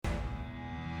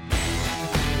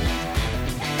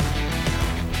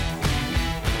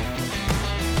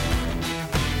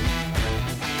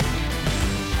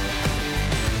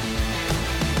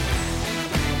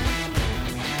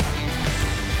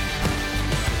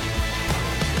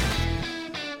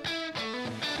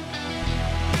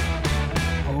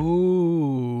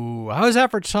How's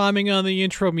that for timing on the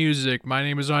intro music? My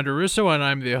name is Andre Russo, and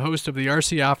I'm the host of the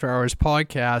RC After Hours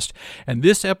podcast. And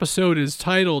this episode is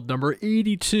titled number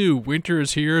 82, Winter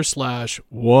is Here /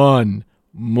 One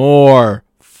More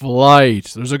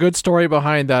Flight. There's a good story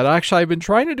behind that. Actually, I've been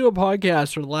trying to do a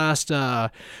podcast for the last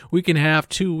week and a half,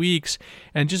 2 weeks,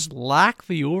 and just lack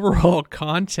the overall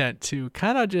content to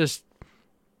kind of just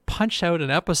punch out an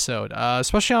episode,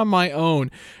 especially on my own.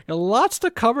 Got lots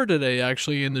to cover today,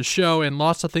 actually, in the show, and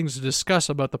lots of things to discuss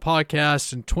about the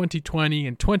podcast in 2020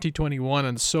 and 2021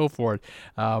 and so forth.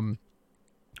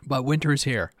 But winter's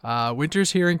here.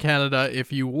 Winter's here in Canada.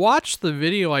 If you watched the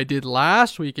video I did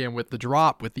last weekend with the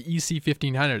drop with the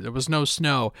EC1500, there was no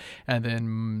snow. And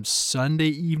then Sunday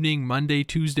evening, Monday,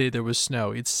 Tuesday, there was snow.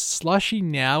 It's slushy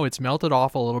now. It's melted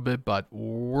off a little bit, but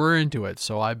we're into it.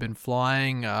 So I've been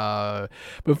flying the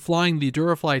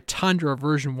Durafly Tundra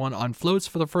version 1 on floats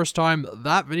for the first time.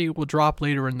 That video will drop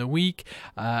later in the week.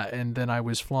 And then I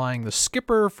was flying the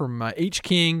Skipper from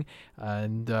H-King.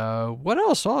 And what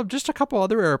else? Oh, just a couple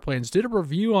other airplanes. Did a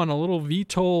review on a little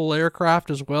VTOL aircraft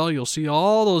as well. You'll see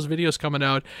all those videos coming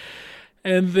out.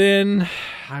 And then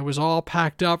I was all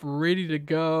packed up, ready to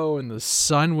go, and the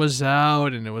sun was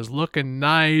out, and it was looking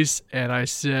nice. And I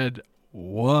said,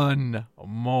 one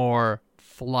more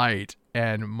flight.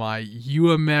 And my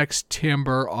UMX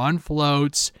Timber on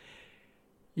floats,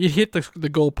 it hit the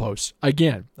goalpost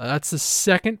again. That's the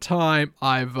second time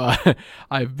I've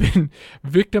been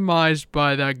victimized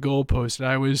by that goalpost, and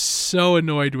I was so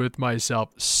annoyed with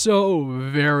myself, so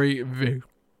very, very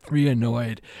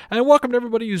annoyed. And welcome to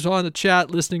everybody who's on the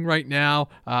chat listening right now.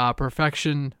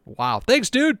 Perfection, wow, thanks,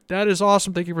 dude. That is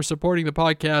awesome. Thank you for supporting the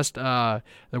podcast.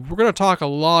 We're going to talk a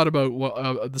lot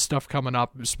about the stuff coming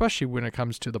up, especially when it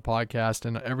comes to the podcast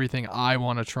and everything I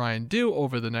want to try and do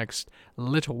over the next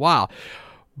little while.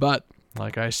 But,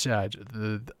 like I said,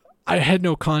 I had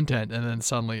no content, and then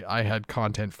suddenly I had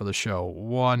content for the show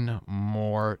one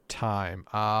more time.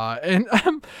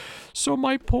 So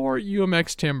my poor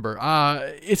UMX Timber.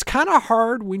 It's kind of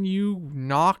hard when you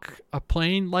knock a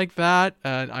plane like that,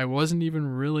 and I wasn't even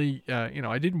really,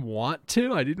 I didn't want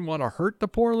to. I didn't want to hurt the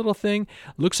poor little thing.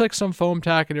 Looks like some foam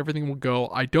tack and everything will go.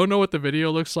 I don't know what the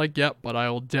video looks like yet, but I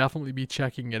will definitely be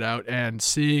checking it out and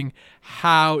seeing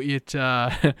how it,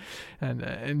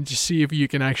 and just see if you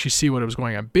can actually see what was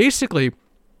going on. Basically,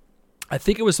 I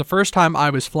think it was the first time I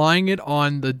was flying it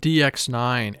on the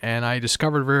DX9, and I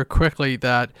discovered very quickly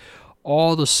that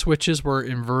all the switches were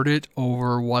inverted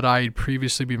over what I'd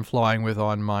previously been flying with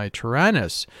on my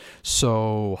Tyrannus.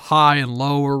 So high and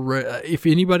low, if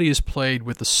anybody has played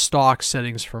with the stock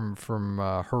settings from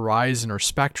Horizon or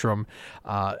Spectrum,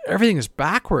 everything is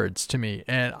backwards to me.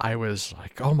 And I was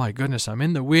like, oh my goodness, I'm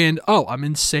in the wind. Oh, I'm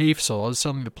in safe. So all of a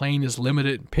sudden the plane is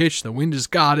limited in pitch. The wind has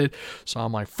got it. So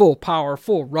I'm like full power,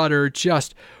 full rudder,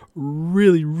 just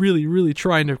really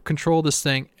trying to control this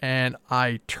thing, and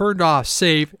I turned off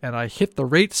safe and I hit the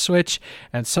rate switch,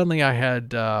 and suddenly I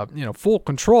had full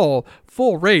control,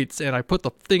 full rates, and I put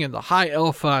the thing in the high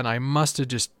alpha, and I must have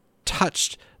just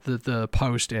touched the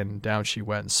post, and down she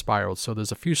went and spiraled. So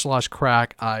there's a fuselage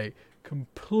crack. I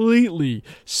completely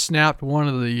snapped one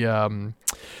of the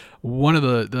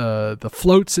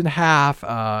floats in half,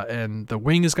 and the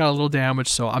wing has got a little damage,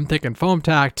 so I'm thinking foam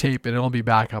tack, tape, and it'll be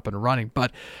back up and running.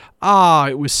 But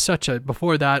it was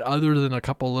before that, other than a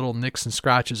couple little nicks and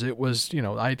scratches, it was,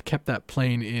 I'd kept that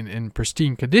plane in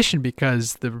pristine condition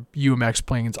because the UMX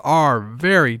planes are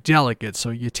very delicate, so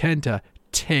you tend to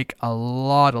take a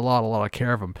lot of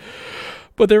care of them.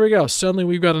 But there we go. Suddenly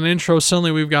we've got an intro.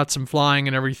 Suddenly we've got some flying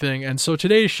and everything. And so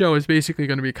today's show is basically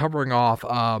going to be covering off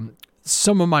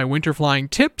some of my winter flying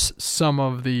tips, some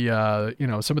of the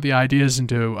ideas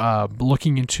into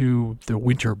looking into the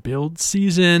winter build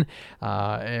season,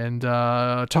 and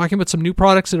talking about some new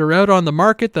products that are out on the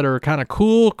market that are kind of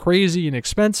cool, crazy, and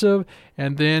expensive.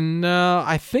 And then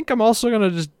I think I'm also going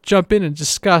to just jump in and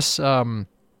discuss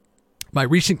my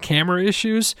recent camera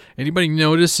issues. Anybody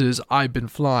notices I've been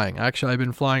flying. Actually, I've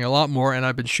been flying a lot more, and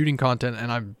I've been shooting content, and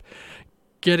I'm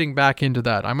getting back into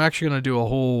that. I'm actually going to do a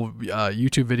whole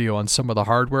YouTube video on some of the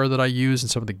hardware that I use and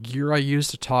some of the gear I use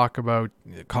to talk about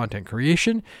content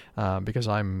creation, because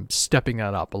I'm stepping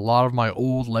that up. A lot of my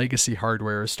old legacy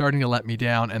hardware is starting to let me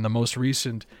down, and the most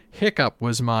recent hiccup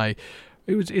was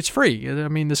it's free. I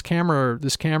mean, this camera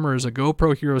is a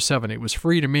GoPro Hero 7. It was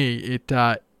free to me. It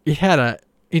had a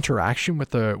interaction with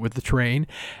the terrain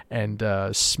and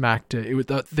smacked it.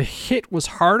 The hit was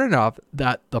hard enough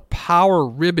that the power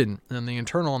ribbon and the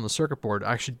internal on the circuit board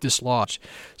actually dislodged.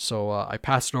 So I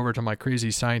passed it over to my crazy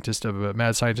mad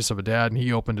scientist of a dad, and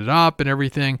he opened it up and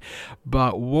everything.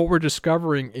 But what we're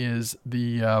discovering is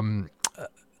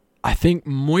I think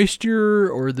moisture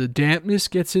or the dampness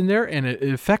gets in there and it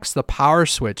affects the power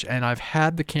switch. And I've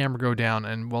had the camera go down,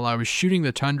 and while I was shooting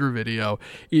the Tundra video,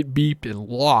 it beeped and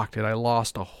locked, and I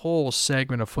lost a whole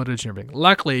segment of footage and everything.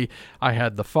 Luckily, I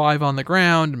had the 5 on the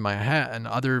ground and my hat and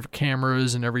other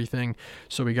cameras and everything,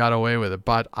 so we got away with it.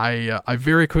 But I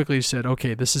very quickly said,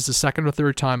 okay, this is the second or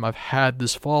third time I've had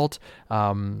this fault.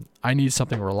 I need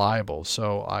something reliable.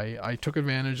 So I took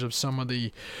advantage of some of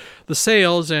the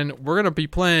sales, and we're going to be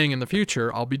playing in the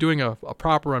future. I'll be doing a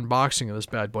proper unboxing of this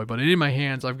bad boy, but in my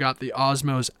hands, I've got the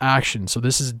Osmos Action. So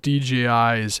this is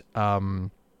DJI's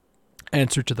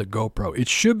answer to the GoPro. It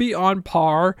should be on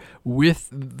par with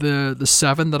the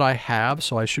 7 that I have,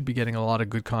 so I should be getting a lot of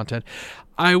good content.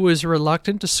 I was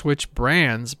reluctant to switch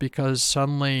brands because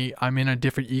suddenly I'm in a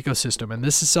different ecosystem, and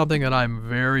this is something that I'm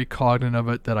very cognizant of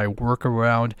it, that I work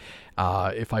around.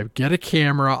 If I get a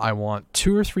camera, I want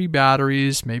 2 or 3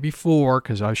 batteries, maybe 4,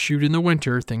 because I shoot in the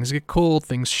winter. Things get cold,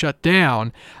 things shut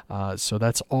down. So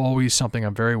that's always something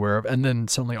I'm very aware of. And then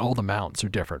suddenly all the mounts are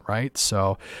different, right?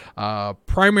 So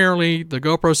primarily the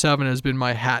GoPro 7 has been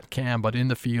my hat cam, but in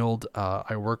the field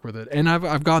I work with it. And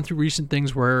I've gone through recent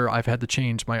things where I've had to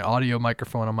change my audio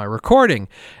microphone on my recording.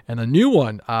 And the new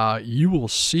one, you will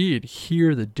see it,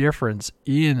 hear the difference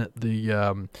in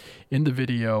the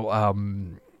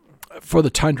video. For the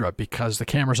Tundra, because the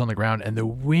camera's on the ground and the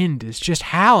wind is just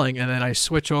howling, and then I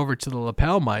switch over to the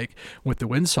lapel mic with the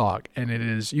windsock, and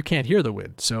you can't hear the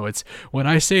wind. So it's, when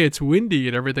I say it's windy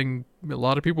and everything, a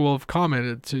lot of people have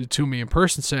commented to me in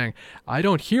person saying, I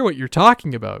don't hear what you're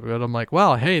talking about. But I'm like,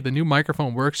 well, hey, the new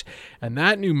microphone works, and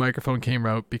that new microphone came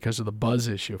out because of the buzz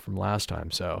issue from last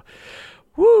time. So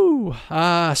woo!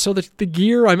 So the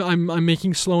gear, I'm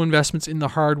making slow investments in the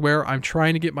hardware. I'm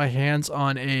trying to get my hands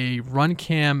on a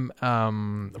Runcam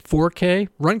 4K,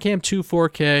 Runcam 2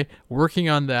 4K. Working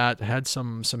on that. Had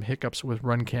some hiccups with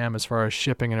Runcam as far as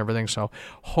shipping and everything. So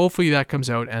hopefully that comes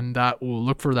out, and that we'll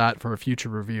look for that for a future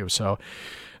review. So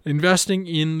investing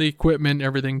in the equipment,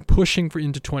 everything, pushing for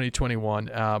into 2021.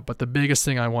 But the biggest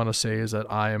thing I want to say is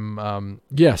that I'm,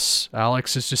 yes,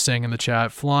 Alex is just saying in the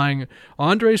chat,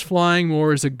 Andre's flying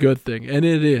more is a good thing. And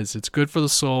it is. It's good for the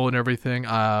soul and everything.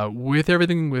 With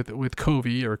everything with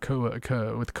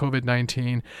COVID with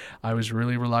COVID-19, I was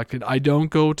really reluctant. I don't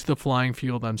go to the flying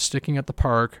field. I'm sticking at the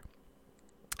park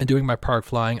and doing my park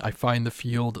flying. I find the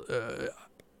field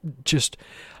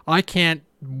I can't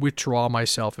withdraw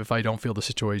myself if I don't feel the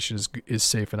situation is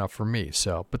safe enough for me.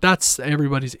 So, but that's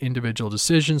everybody's individual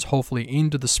decisions. Hopefully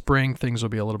into the spring, things will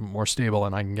be a little bit more stable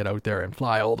and I can get out there and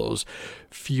fly all those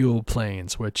fuel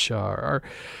planes, which are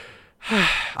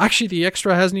actually, the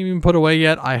extra hasn't even been put away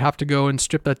yet. I have to go and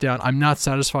strip that down. I'm not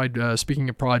satisfied, speaking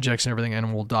of projects and everything,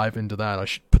 and we'll dive into that. I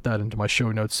should put that into my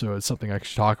show notes so it's something I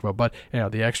should talk about. But yeah,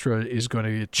 the extra is going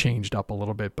to get changed up a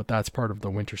little bit, but that's part of the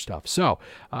winter stuff. So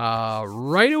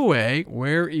right away,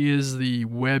 where is the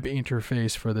web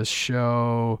interface for this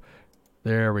show?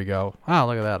 There we go. Ah,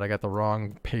 look at that. I got the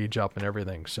wrong page up and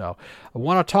everything. So I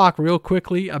want to talk real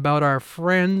quickly about our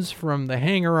friends from the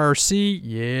Hangar RC.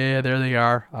 Yeah, there they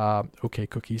are. Okay,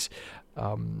 cookies.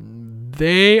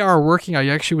 They are working. I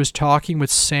actually was talking with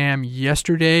Sam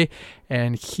yesterday,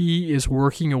 and he is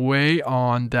working away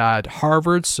on that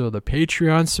Harvard. So the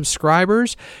Patreon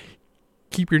subscribers,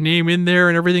 keep your name in there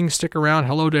and everything. Stick around.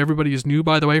 Hello to everybody who's new,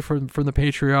 by the way, from the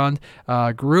Patreon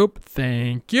group.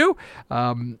 Thank you.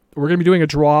 We're going to be doing a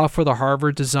draw for the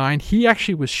Harvard design. He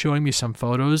actually was showing me some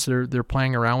photos. They're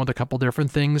playing around with a couple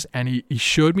different things, and he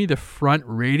showed me the front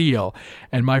radio.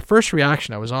 And my first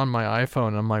reaction, I was on my iPhone,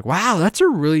 and I'm like, wow, that's a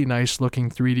really nice looking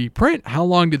 3D print. How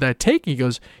long did that take? He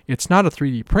goes, it's not a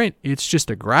 3D print. It's just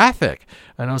a graphic.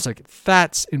 And I was like,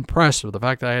 that's impressive. The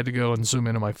fact that I had to go and zoom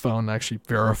into my phone and actually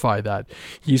verify that.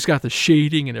 He's got the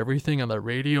shading and everything on the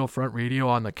radio, front radio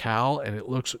on the cowl, and it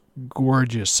looks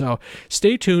gorgeous. So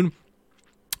stay tuned.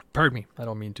 Pardon me, I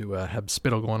don't mean to have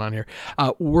spittle going on here.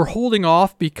 We're holding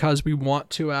off because we want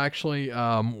to actually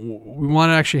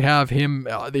have him,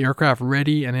 the aircraft,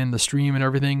 ready and in the stream and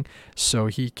everything, so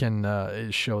he can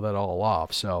show that all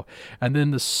off. So, and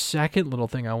then the second little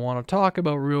thing I want to talk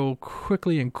about real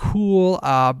quickly and cool.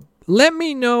 Let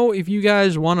me know if you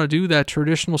guys want to do that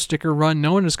traditional sticker run.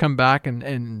 No one has come back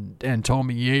and told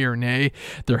me yay or nay.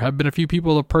 There have been a few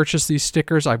people that purchased these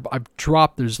stickers. I've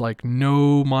dropped. There's like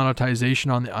no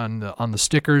monetization on the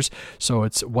stickers, so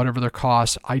it's whatever their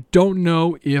cost. I don't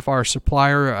know if our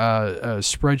supplier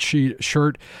spreadsheet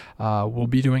shirt will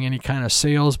be doing any kind of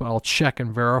sales, but I'll check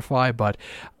and verify. But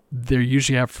they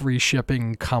usually have free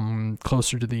shipping come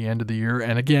closer to the end of the year.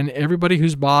 And again, everybody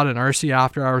who's bought an RC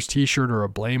After Hours t-shirt or a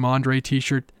Blame Andre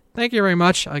t-shirt, thank you very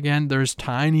much. Again, there's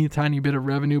tiny bit of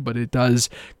revenue, but it does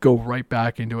go right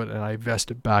back into it, and I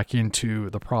invest it back into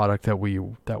the product that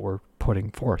we're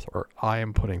putting forth, or I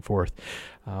am putting forth.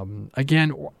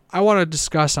 Again, I want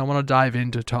to dive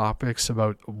into topics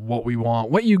about what we want,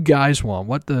 what you guys want,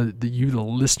 what the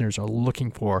listeners are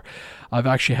looking for. I've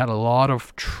actually had a lot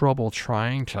of trouble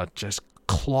trying to just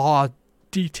claw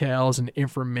details and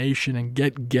information and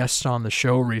get guests on the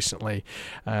show recently.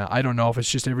 I don't know if it's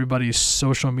just everybody's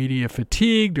social media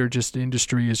fatigued or just the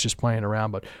industry is just playing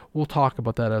around, but we'll talk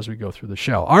about that as we go through the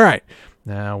show. All right.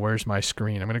 Now, where's my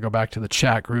screen? I'm going to go back to the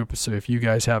chat group. So if you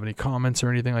guys have any comments or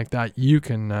anything like that, you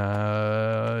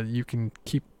can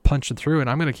keep punching through, and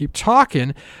I'm going to keep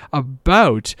talking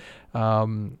about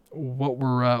what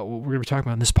we're going to be talking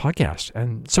about in this podcast.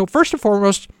 And so first and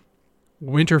foremost,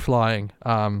 winter flying.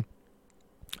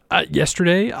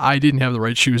 Yesterday, I didn't have the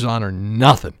right shoes on or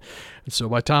nothing. And so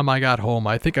by the time I got home,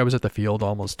 I think I was at the field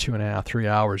almost 2.5, 3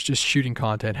 hours, just shooting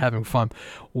content, having fun,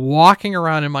 walking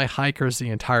around in my hikers the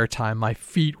entire time. My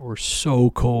feet were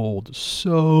so cold.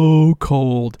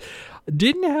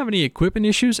 Didn't have any equipment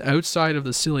issues outside of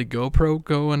the silly GoPro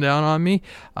going down on me.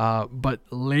 But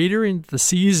later in the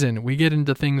season, we get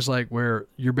into things like where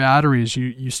your batteries,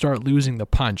 you start losing the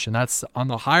punch. And that's on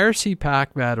the higher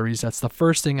CPAC batteries. That's the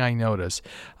first thing I notice.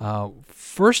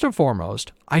 First and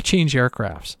foremost, I change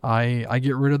aircrafts. I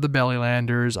get rid of the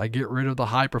Bellylanders. I get rid of the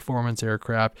high performance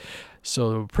aircraft.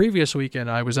 So previous weekend,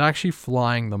 I was actually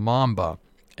flying the Mamba.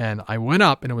 And I went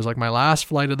up, and it was like my last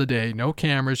flight of the day. No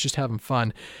cameras, just having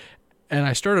fun. And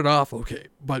I started off okay,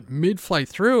 but mid-flight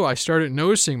through, I started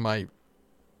noticing my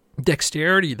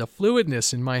dexterity, the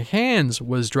fluidness in my hands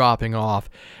was dropping off.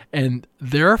 And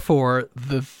therefore,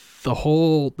 the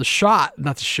feeling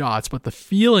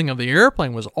of the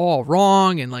airplane was all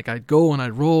wrong. And like I'd go and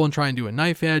I'd roll and try and do a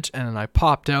knife edge, and then I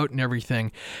popped out and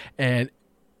everything. And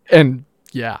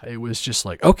yeah, it was just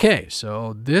like, okay,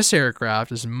 so this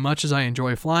aircraft, as much as I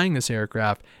enjoy flying this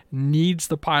aircraft, needs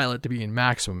the pilot to be in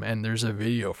maximum. And there's a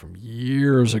video from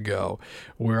years ago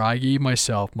where I gave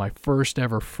myself my first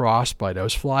ever frostbite. I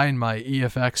was flying my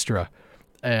EF Extra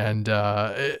and,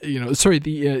 the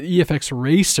EFX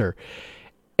Racer.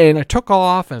 And I took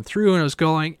off and threw, and I was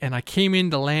going, and I came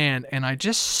in to land, and I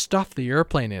just stuffed the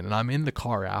airplane in, and I'm in the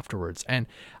car afterwards. And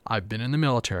I've been in the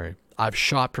military. I've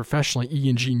shot professionally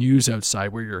E&G News outside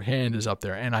where your hand is up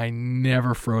there, and I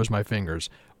never froze my fingers.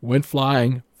 Went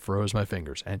flying, froze my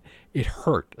fingers, and it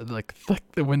hurt. Like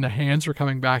when the hands were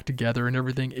coming back together and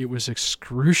everything, it was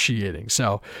excruciating.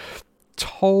 So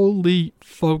totally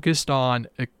focused on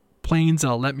planes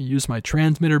that'll let me use my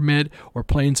transmitter mid, or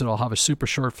planes that'll have a super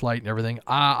short flight and everything.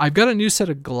 I've got a new set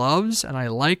of gloves, and I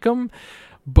like them.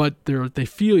 But they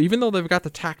feel, even though they've got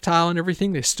the tactile and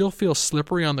everything, they still feel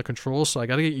slippery on the controls. So I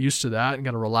got to get used to that and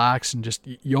got to relax, and just,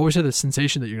 you always have the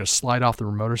sensation that you're going to slide off the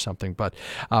remote or something. But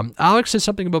Alex said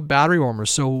something about battery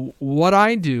warmers. So what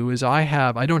I do is I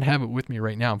don't have it with me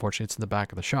right now. Unfortunately, it's in the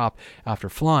back of the shop after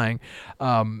flying.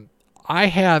 I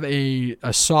have a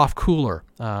soft cooler,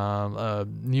 a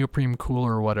neoprene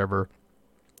cooler or whatever.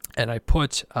 And I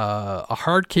put a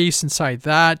hard case inside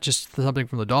that, just something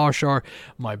from the dollar store.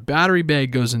 My battery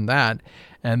bag goes in that.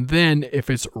 And then if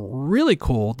it's really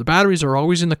cold, the batteries are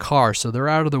always in the car, so they're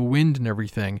out of the wind and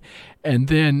everything. And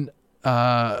then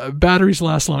batteries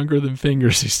last longer than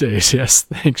fingers these days. Yes,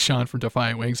 thanks, Sean, from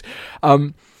Defiant Wings.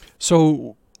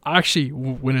 So actually,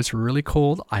 when it's really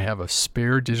cold, I have a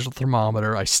spare digital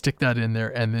thermometer. I stick that in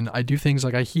there, and then I do things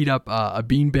like I heat up a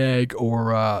bean bag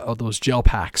or those gel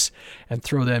packs and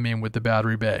throw them in with the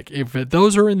battery bag.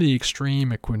 Those are in the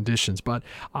extreme conditions, but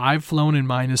I've flown in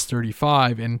minus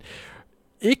 35, and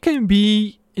it can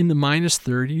be in the minus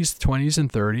 30s, 20s, and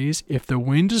 30s. If the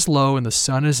wind is low and the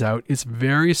sun is out, it's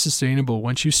very sustainable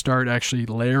once you start actually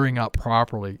layering up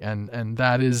properly, and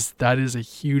that is a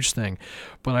huge thing.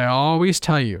 But I always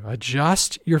tell you,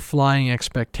 adjust your flying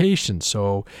expectations.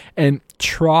 So, and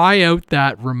try out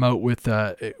that remote with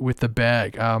the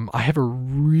bag. I have a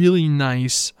really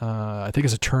nice, I think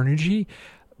it's a Turnigy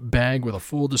bag with a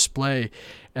full display,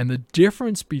 and the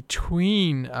difference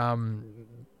between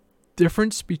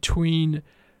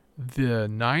the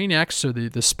 9X or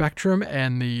the Spectrum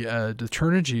and the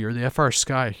Turnigy or the FR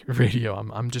Sky radio.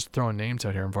 I'm just throwing names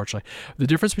out here, unfortunately. The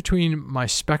difference between my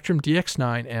Spectrum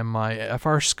DX9 and my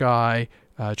FR Sky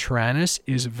Taranis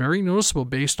is very noticeable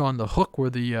based on the hook where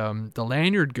the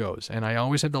lanyard goes. And I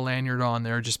always have the lanyard on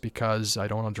there just because I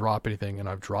don't want to drop anything. And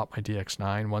I've dropped my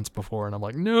DX9 once before, and I'm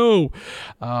like, no.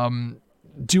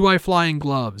 do I fly in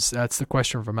gloves? That's the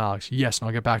question from Alex. Yes, and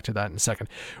I'll get back to that in a second.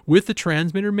 With the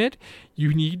transmitter mitt,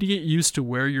 you need to get used to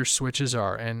where your switches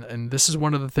are, and this is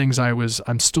one of the things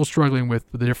I'm still struggling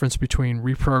with the difference between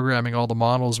reprogramming all the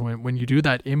models when you do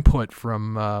that input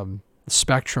from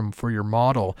Spectrum for your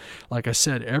model. Like I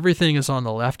said, everything is on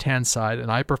the left hand side,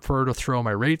 and I prefer to throw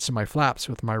my rates and my flaps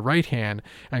with my right hand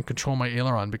and control my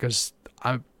aileron because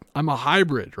I'm a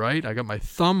hybrid, right? I got my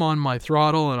thumb on my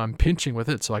throttle and I'm pinching with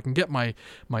it, so I can get my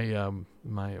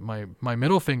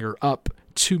middle finger up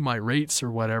to my rates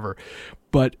or whatever,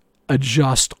 but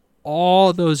adjust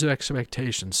all those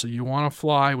expectations. So you want to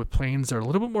fly with planes that are a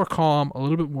little bit more calm, a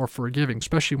little bit more forgiving,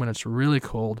 especially when it's really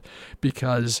cold,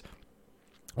 because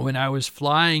when I was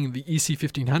flying the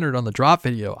EC1500 on the drop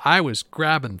video, I was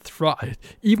grabbing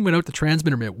even without the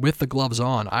transmitter mitt with the gloves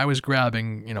on, I was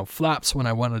grabbing, flaps when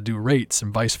I wanted to do rates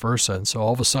and vice versa. And so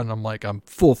all of a sudden I'm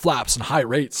full flaps and high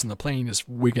rates and the plane is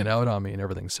wigging out on me and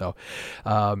everything. So,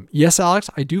 yes, Alex,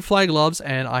 I do fly gloves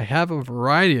and I have a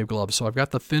variety of gloves. So I've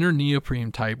got the thinner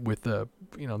neoprene type with the,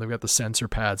 they've got the sensor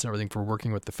pads and everything for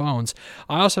working with the phones.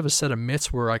 I also have a set of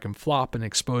mitts where I can flop and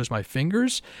expose my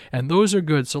fingers, and those are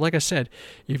good. So like I said,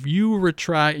 if you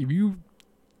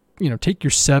take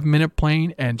your 7-minute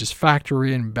plane and just factor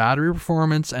in battery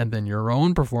performance and then your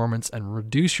own performance and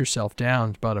reduce yourself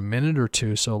down about a minute or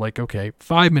two. So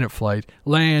 5-minute flight,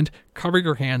 land, cover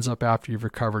your hands up after you've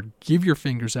recovered, give your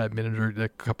fingers that minute or a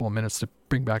couple of minutes to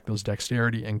bring back those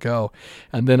dexterity and go.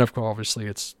 And then of course, obviously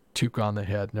it's toque on the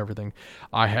head and everything.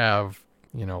 I have,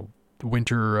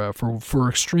 winter for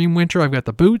extreme winter, I've got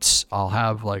the boots. I'll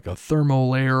have a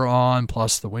thermal layer on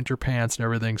plus the winter pants and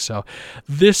everything. So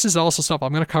this is also stuff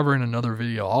I'm going to cover in another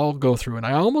video. I'll go through, and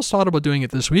I almost thought about doing it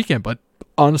this weekend, but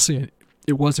honestly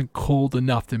it wasn't cold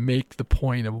enough to make the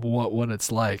point of what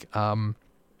it's like. And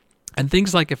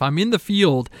things like if I'm in the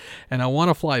field and I want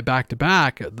to fly back to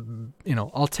back,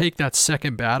 I'll take that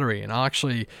second battery and I'll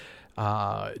actually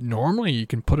normally you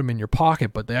can put them in your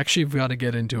pocket, but they actually have got to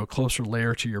get into a closer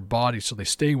layer to your body so they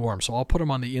stay warm. So I'll put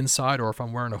them on the inside, or if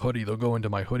I'm wearing a hoodie, they'll go into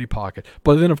my hoodie pocket.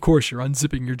 But then of course you're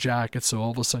unzipping your jacket, so all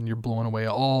of a sudden you're blowing away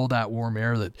all that warm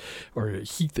air or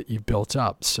heat that you've built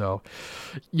up. So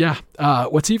yeah,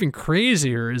 what's even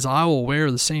crazier is I will wear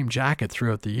the same jacket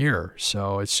throughout the year.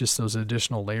 So it's just those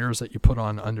additional layers that you put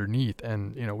on underneath,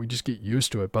 and we just get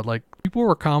used to it. But people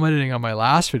were commenting on my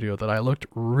last video that I looked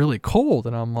really cold,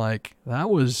 and I'm like, that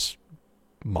was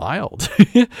mild.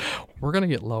 We're going to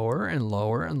get lower and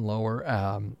lower and lower.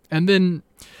 And then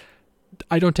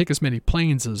I don't take as many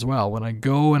planes as well. When I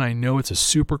go and I know it's a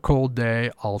super cold day,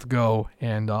 I'll go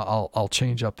and I'll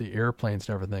change up the airplanes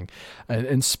and everything.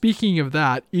 And speaking of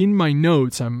that, in my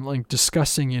notes, I'm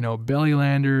discussing, belly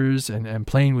landers and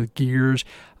playing with gears.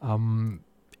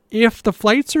 If the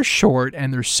flights are short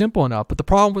and they're simple enough, but the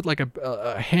problem with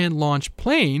a hand-launched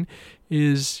plane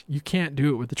is you can't do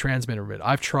it with the transmitter mitt.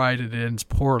 I've tried it and it ends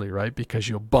poorly, right? Because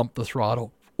you'll bump the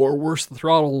throttle, or worse, the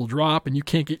throttle will drop and you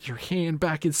can't get your hand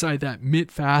back inside that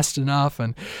mitt fast enough.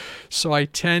 And so I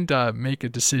tend to make a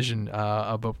decision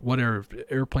about what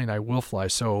airplane I will fly.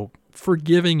 So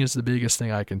forgiving is the biggest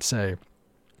thing I can say.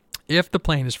 If the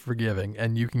plane is forgiving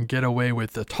and you can get away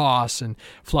with the toss and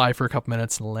fly for a couple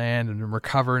minutes and land and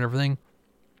recover and everything,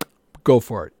 go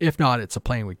for it. If not, it's a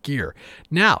plane with gear.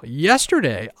 Now,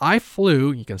 yesterday I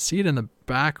flew, you can see it in the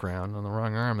background on the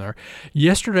wrong arm there.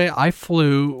 Yesterday I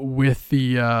flew with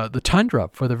the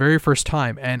Tundra for the very first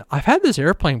time, and I've had this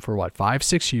airplane for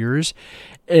 5-6 years,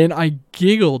 and I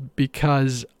giggled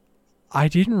because I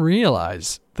didn't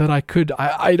realize that I could.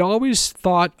 I'd always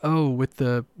thought, with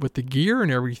the gear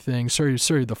and everything,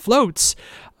 the floats,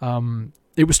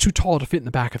 it was too tall to fit in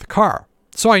the back of the car.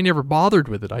 So I never bothered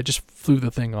with it. I just flew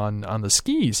the thing on the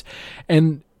skis,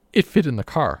 and it fit in the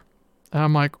car. And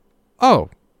I'm like, oh,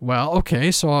 well,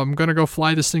 okay, so I'm going to go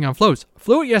fly this thing on floats.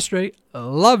 Flew it yesterday,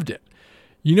 loved it.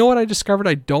 You know what I discovered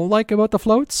I don't like about the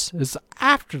floats? Is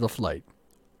after the flight,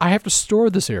 I have to store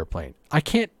this airplane. I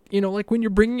can't, when you're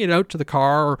bringing it out to the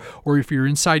car, or if you're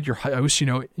inside your house,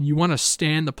 you want to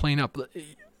stand the plane up.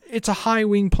 It's a high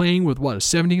wing plane with a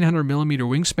 1,700 millimeter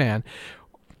wingspan.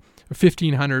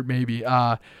 1,500 maybe.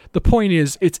 The point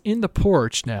is, it's in the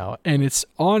porch now, and it's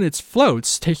on its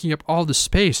floats, taking up all the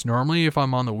space. Normally, if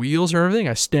I'm on the wheels or everything,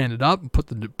 I stand it up and put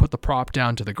the prop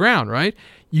down to the ground, right?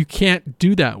 You can't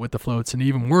do that with the floats, and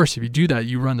even worse, if you do that,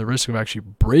 you run the risk of actually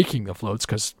breaking the floats,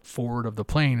 because forward of the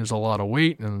plane is a lot of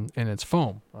weight, and it's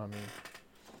foam. I mean,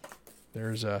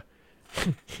 there's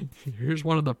here's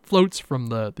one of the floats from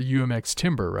the UMX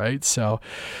Timber, right? So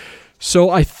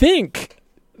I think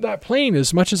that plane,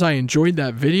 as much as I enjoyed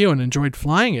that video and enjoyed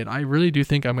flying it, I really do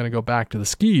think I'm going to go back to the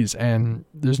skis. And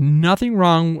there's nothing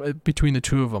wrong between the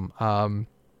two of them.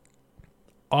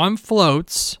 On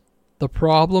floats, the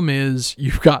problem is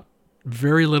you've got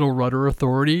very little rudder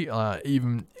authority.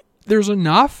 Even there's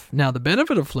enough. Now, the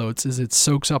benefit of floats is it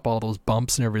soaks up all those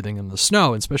bumps and everything in the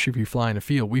snow, and especially if you fly in a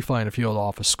field. We fly in a field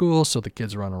off of school, so the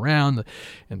kids run around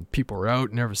and people are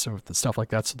out and everything, stuff like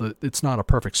that, so that it's not a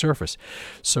perfect surface.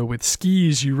 So with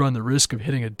skis, you run the risk of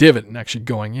hitting a divot and actually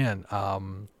going in.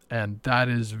 And that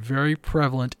is very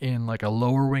prevalent in like a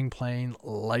lower wing plane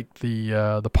like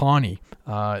the Pawnee,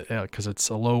 because it's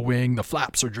a low wing. The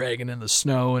flaps are dragging in the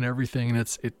snow and everything,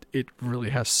 and it really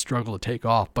has struggled to take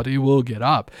off, but it will get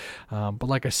up. But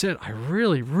like I said, I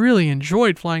really, really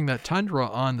enjoyed flying that Tundra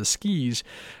on the skis,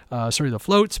 the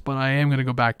floats, but I am going to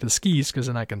go back to the skis because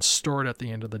then I can store it at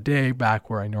the end of the day back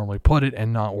where I normally put it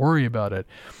and not worry about it.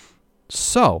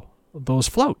 So, those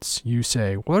floats, you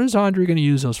say, what is Andre going to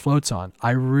use those floats on?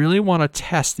 I really want to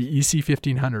test the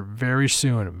EC1500 very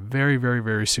soon, very, very,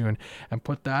 very soon, and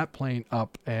put that plane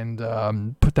up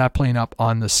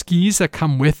on the skis that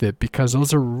come with it, because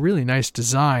those are really nice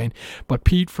design. But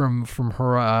Pete from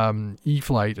her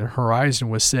E-Flight and Horizon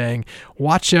was saying,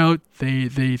 watch out,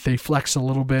 they flex a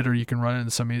little bit, or you can run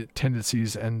into some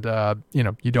tendencies, and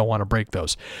you don't want to break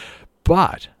those.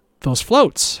 But those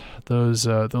floats, those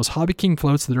Hobby King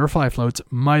floats, the Durafly floats,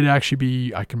 might actually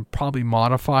be, I can probably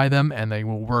modify them and they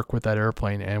will work with that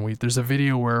airplane. And there's a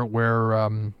video where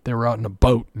they were out in a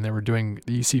boat and they were doing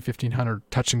the EC1500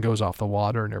 touch and goes off the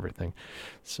water and everything.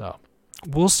 So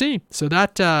we'll see. So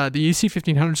that the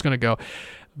EC1500 is going to go.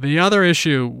 The other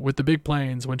issue with the big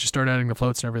planes, once you start adding the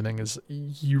floats and everything, is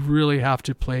you really have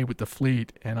to play with the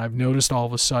fleet. And I've noticed all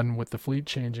of a sudden with the fleet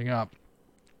changing up,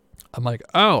 I'm like,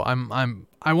 oh, I'm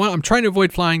trying to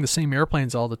avoid flying the same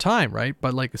airplanes all the time, right?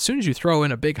 But like as soon as you throw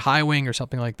in a big high wing or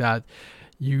something like that,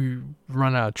 you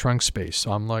run out of trunk space.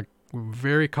 So I'm like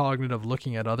very cognitive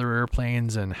looking at other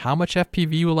airplanes and how much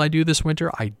FPV will I do this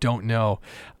winter? I don't know.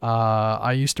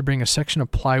 I used to bring a section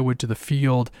of plywood to the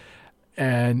field.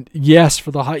 And yes,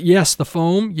 the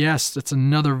foam, yes, that's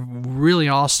another really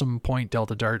awesome point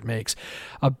Delta Dart makes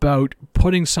about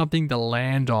putting something to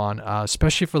land on,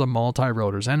 especially for the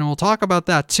multi-rotors. And we'll talk about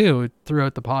that too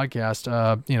throughout the podcast,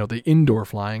 the indoor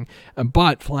flying,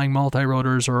 but flying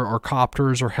multi-rotors or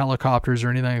copters or helicopters or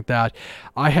anything like that.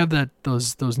 I have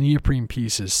those neoprene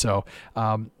pieces, so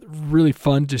really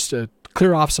fun just to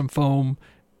clear off some foam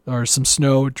or some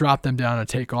snow, drop them down and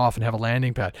take off and have a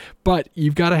landing pad. But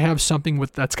you've got to have something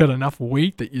that's got enough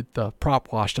weight that the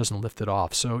prop wash doesn't lift it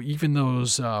off. So even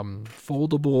those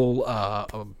foldable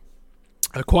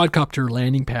quadcopter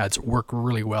landing pads work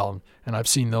really well, and I've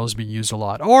seen those be used a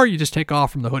lot. Or you just take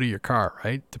off from the hood of your car,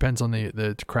 right? Depends on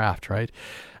the craft, right?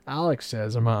 Alex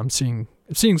says, I'm seeing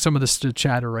some of this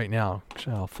chatter right now.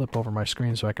 I'll flip over my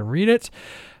screen so I can read it.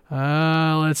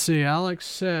 Let's see. Alex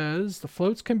says the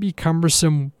floats can be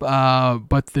cumbersome,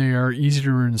 but they are easy to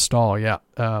install. Yeah.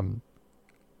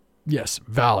 Yes,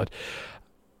 valid.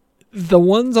 The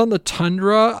ones on the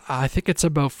Tundra, I think it's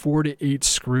about 4 to 8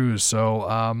 screws.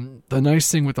 So the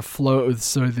nice thing with the float,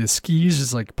 so the skis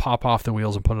is like pop off the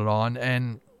wheels and put it on.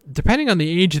 And depending on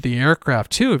the age of the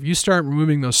aircraft too, if you start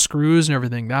removing those screws and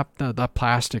everything, that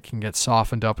plastic can get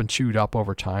softened up and chewed up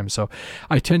over time. So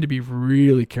I tend to be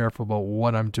really careful about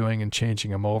what I'm doing and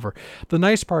changing them over. The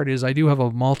nice part is I do have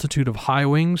a multitude of high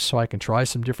wings, so I can try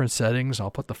some different settings.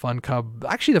 I'll put the Fun Cub.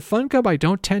 Actually, the Fun Cub I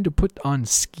don't tend to put on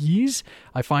skis.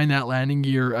 I find that landing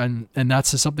gear, and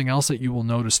that's something else that you will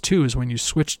notice too, is when you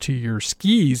switch to your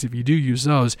skis, if you do use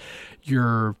those,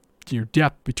 your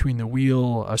depth between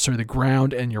the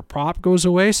ground and your prop goes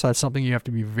away. So that's something you have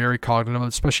to be very cognizant of,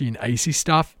 especially in icy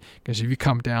stuff, because if you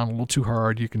come down a little too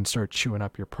hard, you can start chewing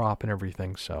up your prop and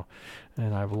everything. So,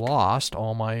 and I've lost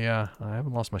all my, I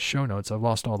haven't lost my show notes. I've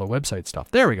lost all the website stuff.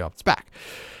 There we go. It's back.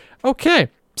 Okay.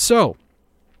 So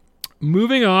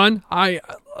moving on, I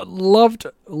loved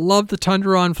the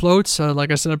Tundra on floats.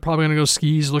 Like I said, I'm probably going to go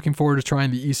skis. Looking forward to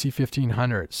trying the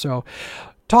EC1500. So,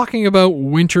 talking about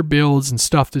winter builds and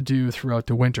stuff to do throughout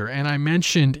the winter. And I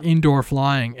mentioned indoor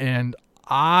flying, and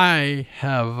I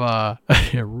have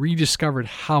rediscovered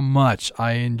how much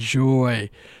I enjoy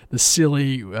the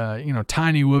silly,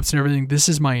 tiny whoops and everything. This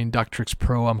is my Inductrix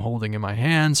Pro I'm holding in my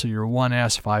hand, so your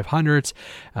 1S 500s.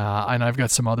 And I've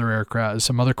got some other aircraft,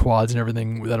 some other quads and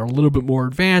everything that are a little bit more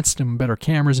advanced and better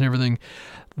cameras and everything.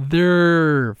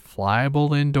 They're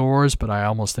flyable indoors, but I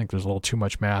almost think there's a little too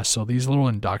much mass. So these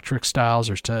little Inductrix styles,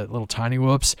 or little tiny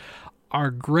whoops,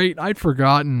 are great. I'd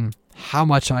forgotten how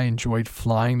much I enjoyed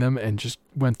flying them and just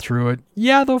went through it.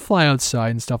 Yeah, they'll fly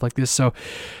outside and stuff like this. So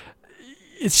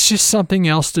it's just something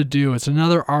else to do. It's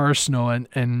another arsenal,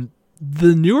 and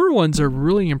the newer ones are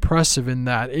really impressive in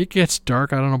that it gets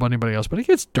dark. I don't know about anybody else, but it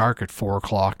gets dark at 4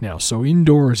 o'clock now. So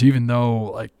indoors, even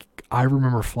though like I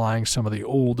remember flying some of the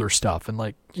older stuff and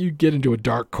like you get into a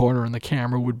dark corner and the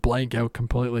camera would blank out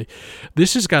completely.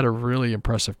 This has got a really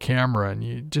impressive camera, and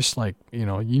you just like,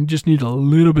 you just need a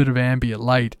little bit of ambient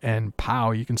light and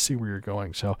pow, you can see where you're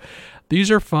going. So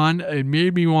these are fun. It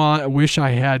made me wish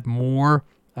I had more,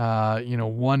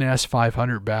 1S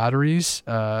 500 batteries,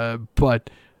 but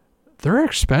they're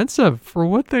expensive for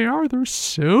what they are. They're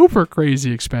super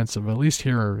crazy expensive, at least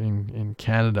here in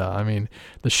Canada. I mean,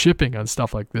 the shipping on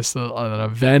stuff like this, a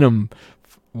Venom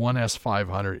 1S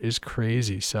 500 is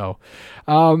crazy. So,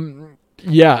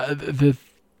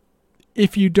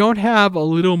 if you don't have a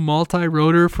little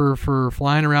multi-rotor for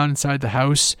flying around inside the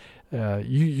house,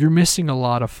 you're missing a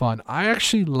lot of fun. I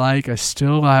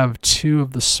still have 2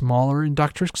 of the smaller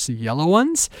Inductrix, the yellow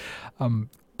ones,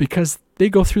 because they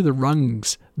go through the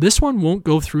rungs. This one won't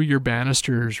go through your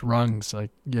banister's rungs. Like,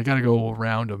 you got to go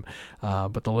around them.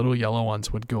 But the little yellow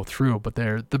ones would go through. But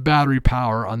the battery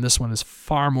power on this one is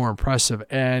far more impressive.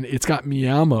 And it's got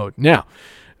meow mode. Now,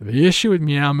 the issue with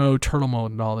meow mode, turtle mode,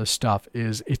 and all this stuff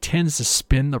is it tends to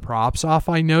spin the props off,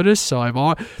 I noticed.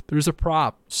 So there's a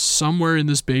prop somewhere in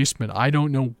this basement. I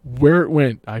don't know where it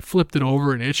went. I flipped it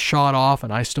over and it shot off,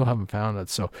 and I still haven't found it.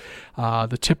 So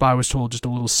the tip I was told, just a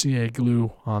little CA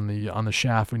glue on the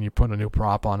shaft when you put a new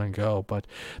prop on and go. But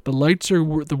the lights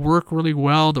work really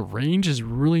well. The range is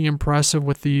really impressive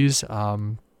with these.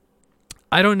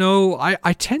 I don't know.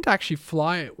 I tend to actually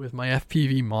fly it with my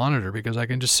FPV monitor because I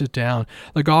can just sit down.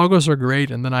 The goggles are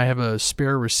great, and then I have a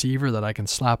spare receiver that I can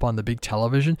slap on the big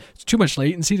television. It's too much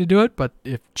latency to do it, but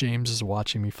if James is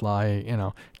watching me fly,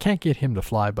 can't get him to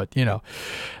fly, but,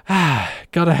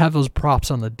 gotta have those props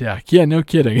on the deck. Yeah, no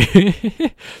kidding.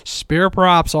 Spare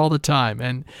props all the time.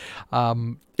 And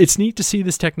it's neat to see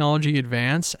this technology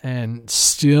advance, and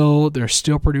they're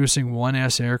still producing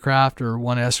 1S aircraft or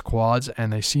 1S quads,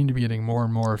 and they seem to be getting more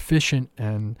and more efficient,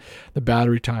 and the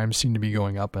battery times seem to be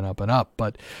going up and up and up.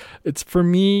 But it's, for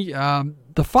me,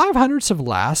 the 500s have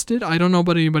lasted. I don't know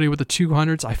about anybody with the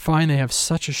 200s. I find they have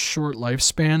such a short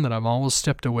lifespan that I've almost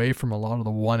stepped away from a lot of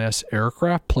the 1S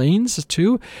aircraft, planes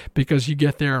too, because you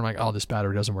get there and like, oh, this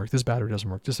battery doesn't work, this battery doesn't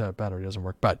work, this battery doesn't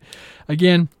work. But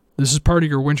again, this is part of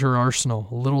your winter arsenal,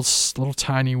 a little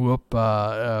tiny whoop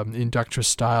Inductrix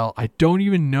style. I don't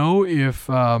even know if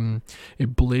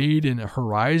Blade and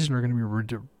Horizon are going to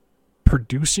be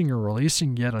producing or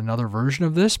releasing yet another version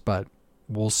of this, but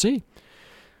we'll see.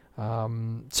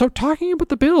 So talking about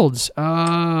the builds,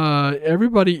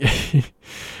 everybody,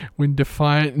 when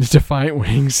Defiant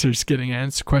Wings is getting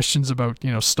answered questions about,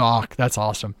 stock, that's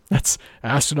awesome. That's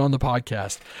asked it on the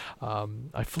podcast.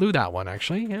 I flew that one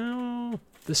actually.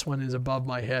 This one is above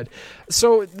my head.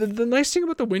 So the nice thing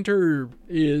about the winter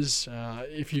is,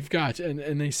 if you've got,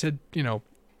 and they said,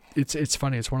 it's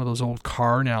funny. It's one of those old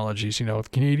car analogies.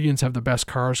 Canadians have the best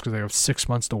cars because they have 6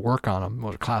 months to work on them.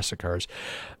 Well, classic cars.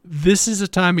 This is a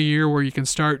time of year where you can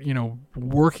start,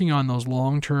 working on those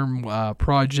long-term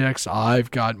projects.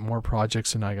 I've got more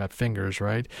projects than I got fingers,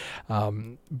 right?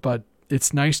 But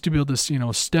it's nice to be able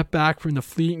to, step back from the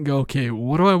fleet and go, okay,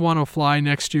 what do I want to fly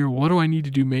next year? What do I need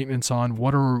to do maintenance on?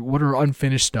 What are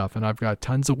unfinished stuff? And I've got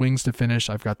tons of wings to finish.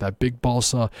 I've got that big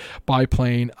balsa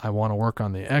biplane. I want to work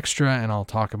on the extra, and I'll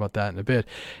talk about that in a bit.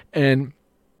 And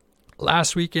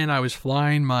last weekend I was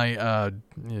flying my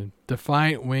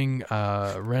Defiant Wing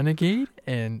Renegade,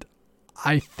 and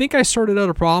I think I sorted out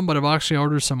a problem, but I've actually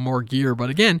ordered some more gear.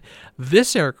 But again,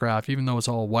 this aircraft, even though it's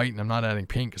all white and I'm not adding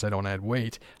paint because I don't add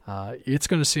weight, it's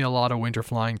going to see a lot of winter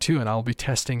flying too. And I'll be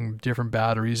testing different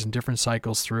batteries and different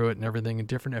cycles through it and everything in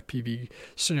different FPV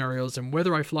scenarios. And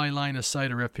whether I fly line of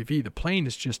sight or FPV, the plane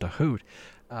is just a hoot.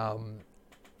 And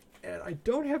I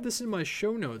don't have this in my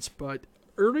show notes, but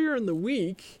earlier in the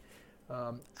week,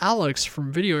 Alex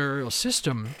from Video Aerial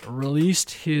System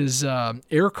released his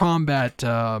Air Combat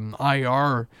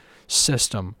IR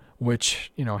system, which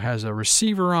has a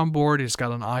receiver on board. It's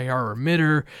got an IR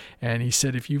emitter, and he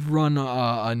said if you run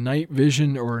a night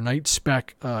vision or a night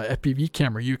spec FPV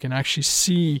camera, you can actually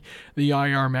see the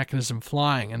IR mechanism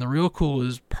flying. And the real cool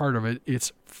is part of it,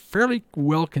 it's fairly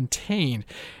well contained.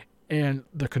 And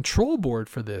the control board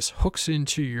for this hooks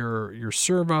into your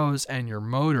servos and your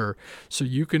motor, so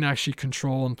you can actually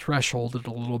control and threshold it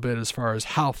a little bit as far as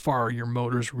how far your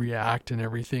motors react and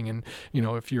everything. And,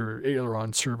 if your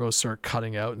aileron servos start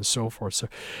cutting out and so forth. So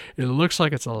it looks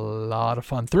like it's a lot of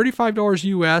fun. $35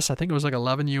 US. I think it was like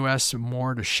 $11 US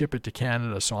more to ship it to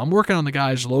Canada. So I'm working on the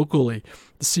guys locally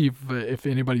to see if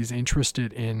anybody's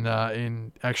interested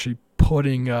in actually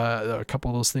putting a couple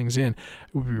of those things in.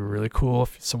 It would be really cool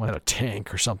if someone had a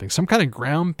tank or something, some kind of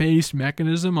ground-based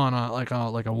mechanism on like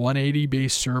a 180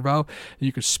 base servo that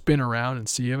you could spin around and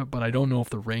see it. But I don't know if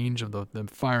the range of the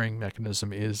firing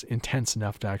mechanism is intense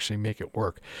enough to actually make it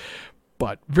work.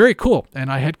 But very cool.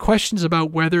 And I had questions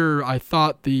about whether I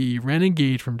thought the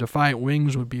Renegade from Defiant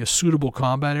Wings would be a suitable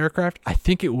combat aircraft. I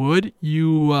think it would.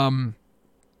 You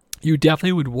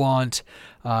definitely would want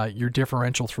your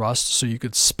differential thrust so you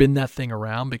could spin that thing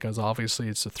around, because obviously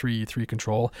it's a 3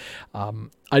 control.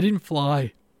 I didn't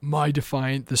fly my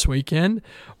Defiant this weekend,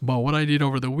 but what I did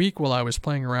over the week while I was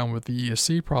playing around with the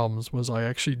ESC problems was I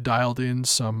actually dialed in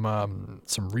some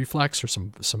reflex or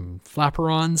some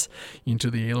flaperons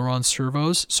into the aileron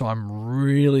servos. So I'm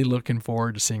really looking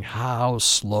forward to seeing how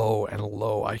slow and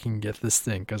low I can get this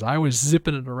thing, because I was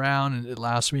zipping it around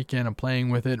last weekend and playing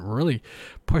with it and really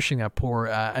pushing that poor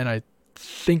and I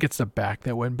think it's the back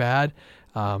that went bad,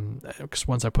 because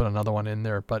once I put another one in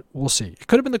there, but we'll see. It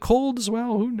could have been the cold as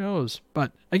well, who knows.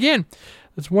 But again,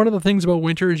 that's one of the things about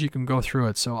winter is you can go through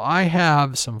it. So I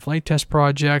have some flight test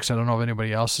projects. I don't know if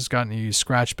anybody else has got any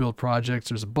scratch build projects.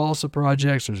 There's balsa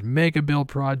projects, there's mega build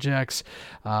projects,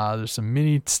 there's some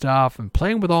mini stuff, and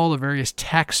playing with all the various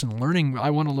techs and learning. I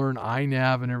want to learn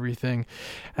iNav and everything,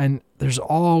 and there's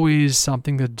always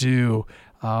something to do.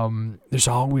 There's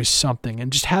always something,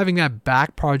 and just having that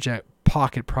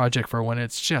pocket project for when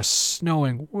it's just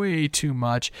snowing way too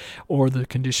much or the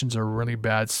conditions are really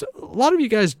bad. So a lot of you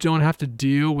guys don't have to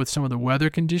deal with some of the weather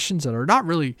conditions that are not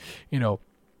really,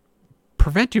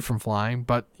 prevent you from flying,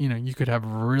 but you could have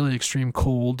really extreme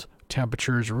cold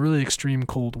temperatures, really extreme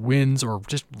cold winds, or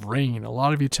just rain. A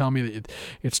lot of you tell me that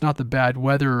it's not the bad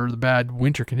weather or the bad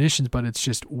winter conditions, but it's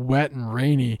just wet and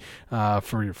rainy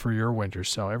for your winter.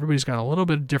 So everybody's got a little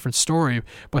bit of different story,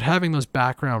 but having those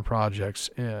background projects,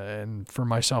 and for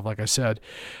myself, like I said,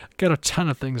 got a ton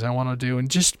of things I want to do, and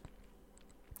just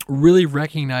really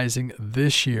recognizing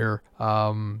this year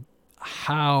how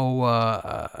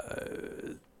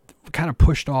kind of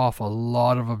pushed off a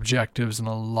lot of objectives and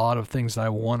a lot of things that I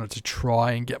wanted to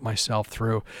try and get myself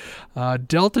through.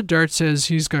 Delta Dart says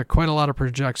he's got quite a lot of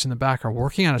projects in the background,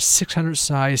 working on a 600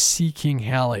 size Sea King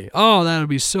heli. Oh, that would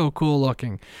be so cool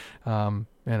looking.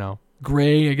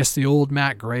 Gray, I guess the old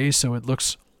matte gray, so it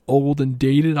looks old and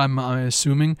dated, I'm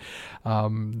assuming.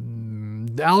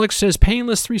 Alex says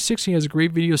Painless 360 has a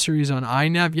great video series on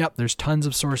iNav. Yep, there's tons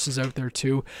of sources out there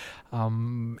too.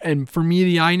 And for me,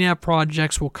 the iNav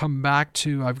projects will come back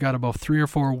to, I've got about 3 or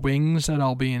 4 wings that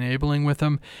I'll be enabling with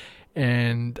them.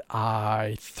 And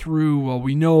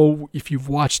we know, if you've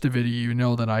watched the video, you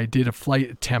know that I did a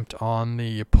flight attempt on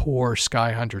the poor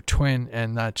Skyhunter Twin,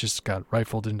 and that just got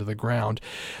rifled into the ground.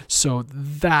 So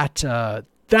that's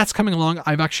coming along.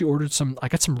 I've actually ordered I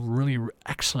got some really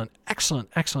excellent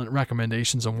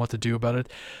recommendations on what to do about it.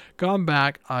 Gone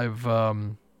back, I've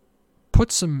put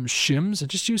some shims and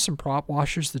just used some prop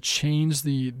washers to change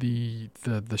the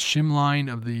shim line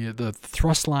of the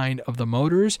thrust line of the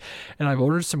motors, and I've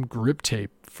ordered some grip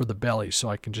tape for the belly so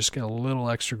I can just get a little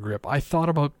extra grip. I thought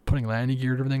about putting landing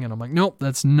gear and everything, and I'm like, nope,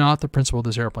 that's not the principle of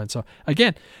this airplane. So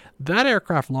again, that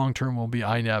aircraft long term will be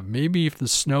iNav. Maybe if the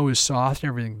snow is soft and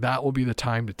everything, that will be the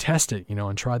time to test it,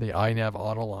 and try the iNav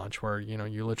auto launch, where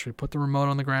you literally put the remote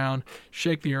on the ground,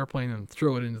 shake the airplane, and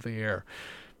throw it into the air.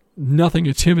 Nothing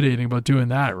intimidating about doing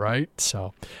that, right?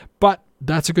 So, but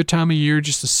that's a good time of year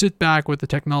just to sit back with the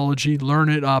technology, learn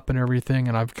it up and everything.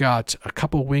 And I've got a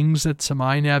couple wings that some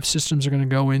iNav systems are going to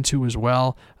go into as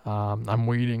well. I'm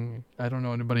waiting. I don't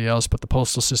know anybody else, but the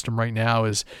postal system right now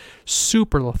is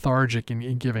super lethargic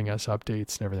in giving us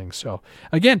updates and everything. So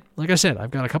again, like I said,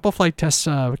 I've got a couple flight test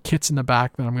kits in the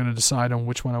back that I'm going to decide on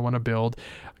which one I want to build.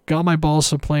 Got my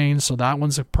balsa plane, so that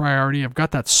one's a priority. I've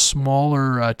got that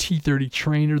smaller T-30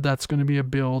 trainer that's going to be a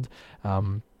build.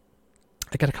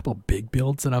 I got a couple of big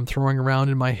builds that I'm throwing around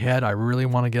in my head. I really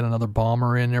want to get another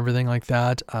bomber in and everything like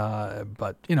that.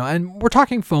 But, and we're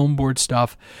talking foam board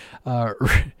stuff.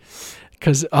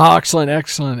 Because, excellent.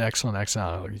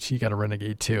 You got a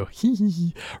Renegade too.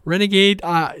 Renegade,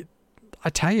 I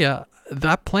tell you,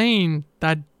 that plane,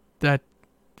 that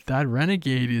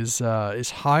Renegade is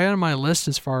high on my list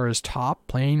as far as top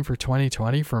plane for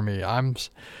 2020 for me.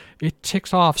 It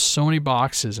ticks off so many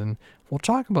boxes, and we'll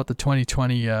talk about the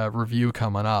 2020 review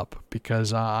coming up,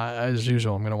 because as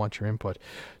usual, I'm going to want your input.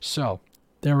 So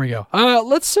there we go.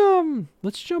 Let's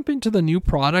jump into the new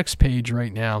products page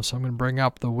right now. So I'm going to bring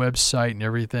up the website and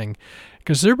everything,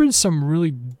 because there have been some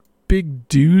really big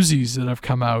doozies that have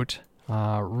come out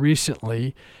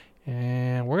recently.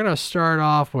 And we're going to start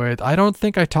off with, I don't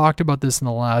think I talked about this in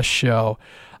the last show.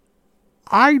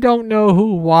 I don't know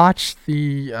who watched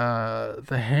the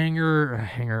Hangar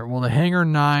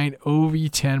 9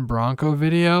 OV10 Bronco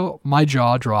video. My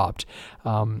jaw dropped.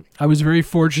 I was very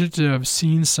fortunate to have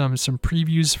seen some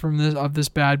previews from this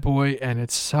bad boy, and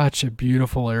it's such a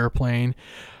beautiful airplane.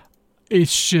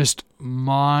 It's just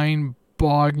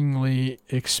mind-bogglingly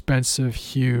expensive,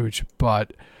 huge,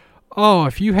 but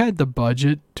if you had the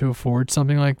budget to afford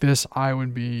something like this, I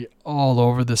would be all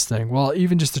over this thing. Well,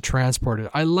 even just to transport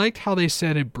it. I liked how they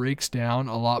said it breaks down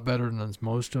a lot better than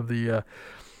most of the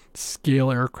scale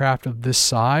aircraft of this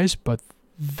size, but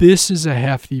this is a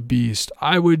hefty beast.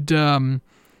 I'd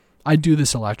do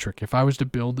this electric. If I was to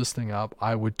build this thing up,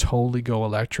 I would totally go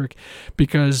electric,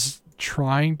 because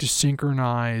trying to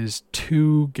synchronize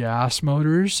two gas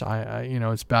motors,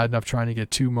 it's bad enough trying to get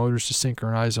two motors to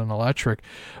synchronize on electric,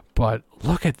 but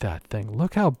look at that thing.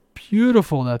 Look how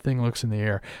beautiful that thing looks in the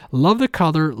air. Love the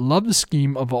color, love the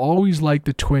scheme. I've always liked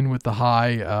the twin with the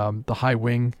high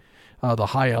wing, the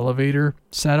high elevator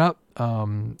setup,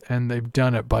 and they've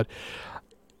done it, but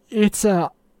it's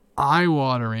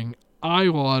eye-watering,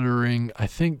 I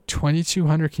think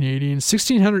 2,200 Canadian,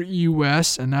 1,600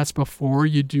 US, and that's before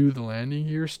you do the landing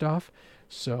gear stuff.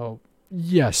 So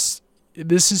yes,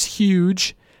 this is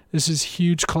huge. This is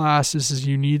huge class.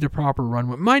 You need the proper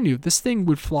runway. Mind you, this thing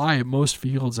would fly at most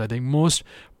fields. I think most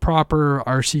proper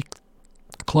RC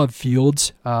club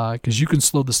fields, because you can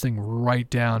slow this thing right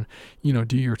down,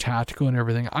 do your tactical and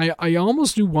everything. I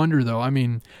almost do wonder, though. I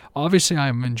mean, obviously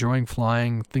I'm enjoying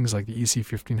flying things like the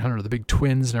EC1500, the big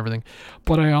twins and everything,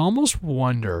 but I almost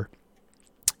wonder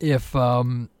if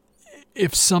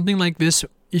something like this,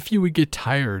 if you would get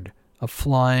tired of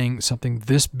flying something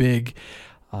this big.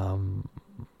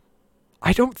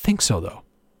 I don't think so, though.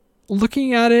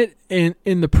 Looking at it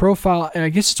in the profile, I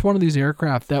guess it's one of these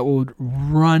aircraft that would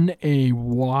run a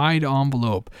wide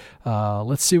envelope.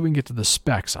 Let's see if we can get to the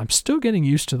specs. I'm still getting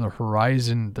used to the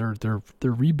Horizon, their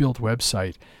rebuilt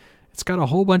website. It's got a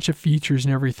whole bunch of features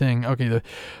and everything. Okay, the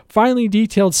finely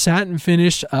detailed satin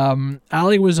finish.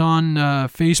 Ali was on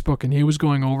Facebook, and he was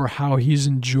going over how he's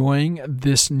enjoying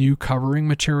this new covering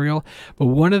material. But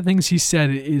one of the things he said,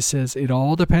 it says it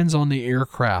all depends on the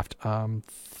aircraft.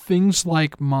 Things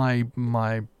like my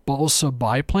balsa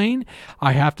biplane,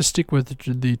 I have to stick with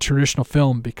the traditional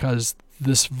film, because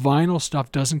this vinyl stuff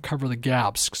doesn't cover the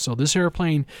gaps. So this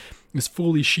airplane is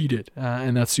fully sheeted,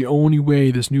 and that's the only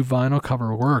way this new vinyl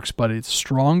cover works. But it's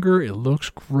stronger, it looks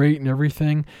great and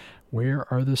everything.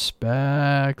 Where are the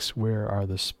specs?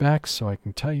 So I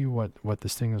can tell you what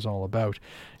this thing is all about.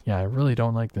 Yeah, I really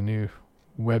don't like the new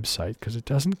website, because it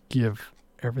doesn't give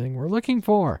everything we're looking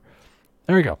for.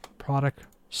 There we go. Product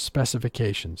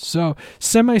specifications. So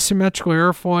semi-symmetrical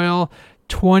airfoil,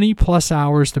 20 plus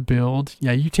hours to build.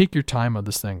 Yeah, you take your time on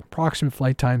this thing. Approximate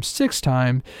flight time, 6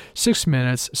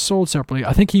 minutes, sold separately.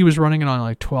 I think he was running it on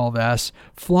like 12S.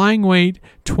 Flying weight,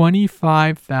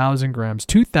 25,000 grams,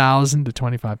 2,000 to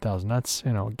 25,000. That's,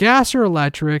 gas or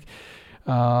electric.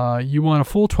 You want a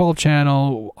full 12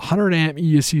 channel, 100 amp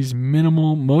ESCs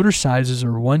minimal. Motor sizes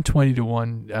are 120 to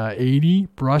 180,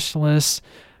 brushless.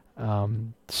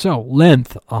 So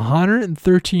length,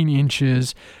 113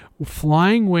 inches.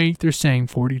 Flying weight, they're saying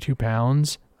 42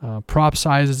 pounds. Prop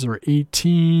sizes are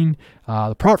 18.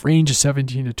 The prop range is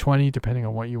 17 to 20, depending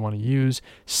on what you want to use.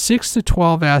 6 to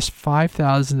 12S,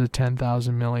 5,000 to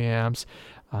 10,000 milliamps.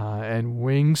 And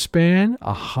wingspan,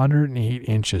 108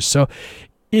 inches. So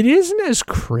it isn't as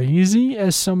crazy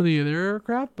as some of the other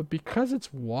aircraft, but because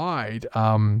it's wide,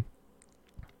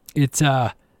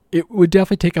 it would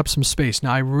definitely take up some space.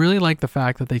 Now, I really like the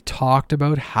fact that they talked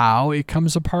about how it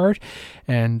comes apart.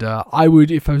 And I would,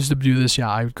 if I was to do this,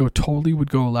 I would go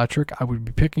electric. I would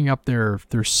be picking up their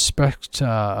spec,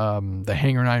 the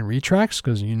Hangar 9 Retrax,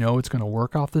 because it's going to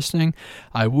work off this thing.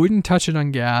 I wouldn't touch it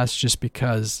on gas, just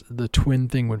because the twin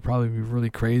thing would probably be really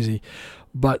crazy.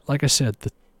 But like I said,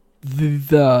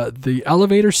 the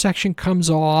elevator section comes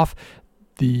off.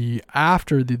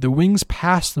 After the wings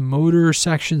pass the motor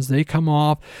sections, they come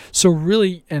off. So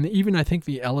really, and even I think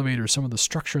the elevator, some of the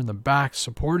structure in the back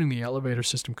supporting the elevator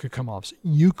system could come off. So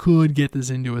you could get this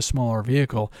into a smaller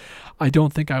vehicle. I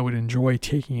don't think I would enjoy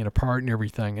taking it apart and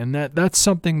everything. And that's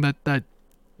something that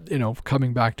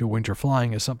coming back to winter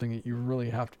flying is something that you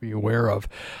really have to be aware of.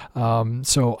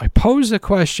 So I posed a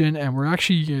question, and we're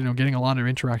actually getting a lot of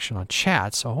interaction on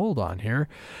chat. So hold on here.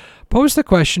 Pose the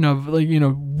question of,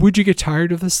 would you get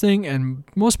tired of this thing? And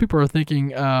most people are thinking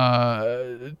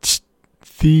the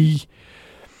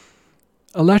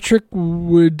electric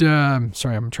would.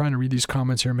 Sorry, I'm trying to read these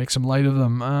comments here, make some light of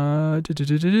them.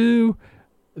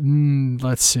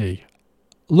 Let's see.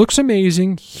 looks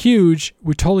amazing, huge,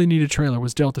 would totally need a trailer,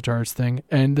 was Delta Char's thing.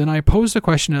 And then I posed a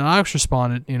question and Alex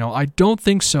responded, I don't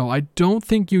think so. I don't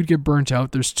think you'd get burnt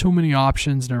out. There's too many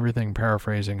options and everything,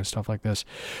 paraphrasing and stuff like this.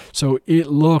 So it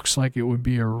looks like it would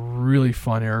be a really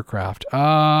fun aircraft.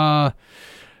 Another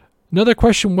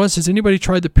question was, has anybody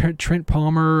tried the Trent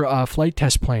Palmer flight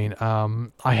test plane?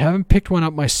 I haven't picked one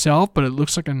up myself, but it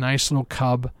looks like a nice little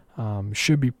cub.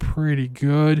 Should be pretty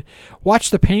good. Watch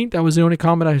the paint. That was the only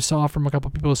comment I saw from a couple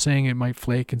people saying it might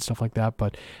flake and stuff like that,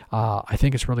 but I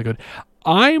think it's really good.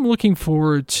 I'm looking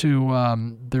forward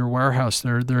to their warehouse.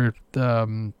 They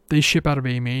ship out of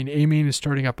AMain. AMain is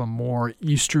starting up a more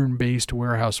Eastern-based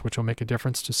warehouse, which will make a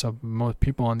difference to most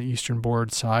people on the Eastern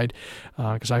board side,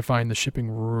 because I find the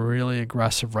shipping really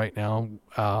aggressive right now.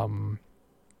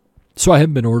 So I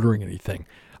haven't been ordering anything.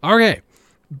 Okay,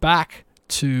 back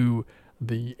to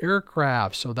the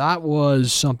aircraft. So that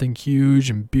was something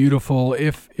huge and beautiful.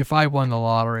 If I won the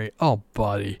lottery, oh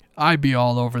buddy, I'd be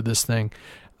all over this thing.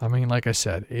 I mean, like I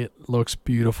said, it looks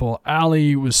beautiful.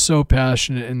 Ali was so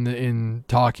passionate in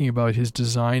talking about his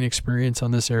design experience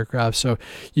on this aircraft. So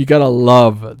you gotta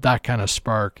love that kind of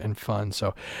spark and fun.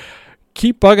 So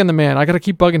keep bugging the man. I gotta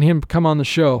keep bugging him to come on the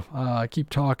show.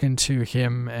 Keep talking to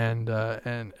him and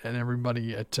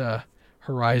everybody at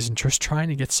Horizon, just trying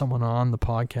to get someone on the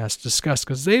podcast to discuss,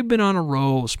 because they've been on a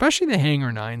roll, especially the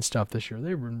Hangar 9 stuff this year.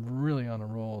 They've been really on a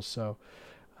roll. So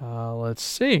let's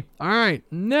see. All right,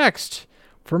 next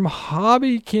from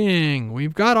Hobby King,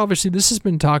 we've got, obviously this has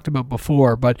been talked about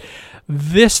before, but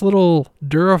this little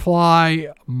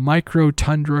Durafly Micro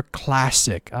Tundra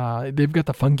Classic. They've got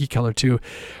the funky color too.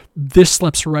 This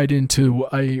slips right into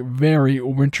a very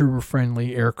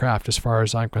winter-friendly aircraft as far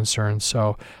as I'm concerned.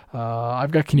 So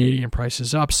I've got Canadian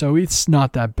prices up, so it's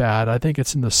not that bad. I think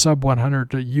it's in the sub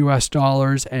 $100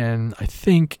 US, and I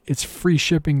think it's free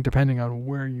shipping depending on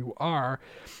where you are.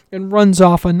 And runs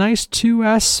off a nice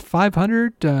 2S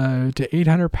 500 to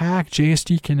 800 pack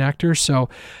JST connector. So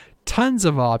tons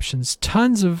of options,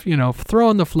 tons of,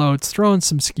 throwing the floats, throwing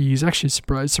some skis. Actually,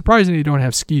 surprisingly, you don't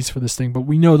have skis for this thing, but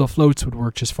we know the floats would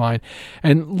work just fine.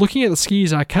 And looking at the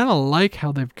skis, I kind of like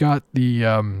how they've got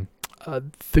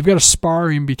they've got a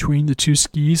spar in between the two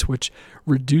skis, which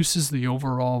reduces the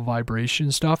overall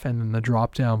vibration stuff, and then the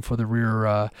drop down for the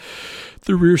rear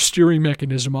steering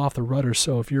mechanism off the rudder.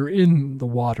 So if you're in the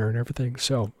water and everything.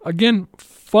 So again,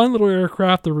 fun little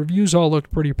aircraft. The reviews all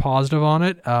looked pretty positive on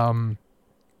it. And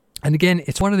again,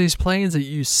 it's one of these planes that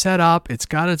you set up. It's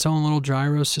got its own little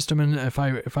gyro system, and if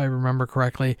I remember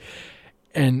correctly,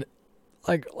 and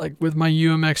like with my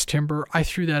UMX Timber, I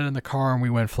threw that in the car and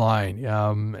we went flying.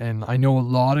 And I know a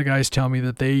lot of guys tell me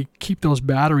that they keep those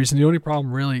batteries, and the only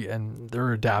problem really, and there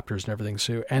are adapters and everything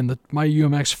too. And my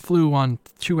UMX flew on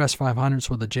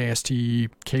 2S500s with a JST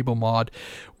cable mod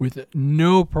with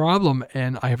no problem.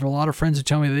 And I have a lot of friends who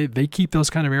tell me they keep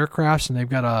those kind of aircrafts, and they've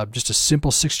got just a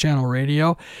simple 6-channel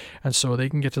radio, and so they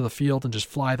can get to the field and just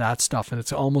fly that stuff. And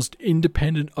it's almost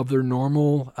independent of their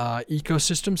normal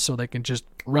ecosystem, so they can just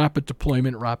rapid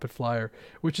deployment, rapid flyer,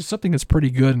 which is something that's pretty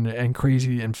good and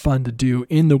crazy and fun to do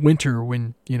in the winter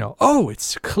when,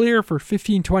 it's clear for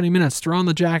 15-20 minutes, throw on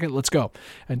the jacket, let's go,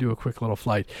 and do a quick little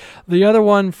flight. The other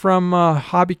one from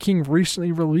Hobby King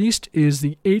recently released is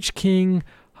the H-King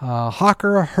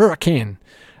Hawker Hurricane,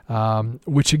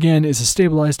 which again is a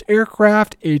stabilized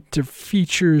aircraft. It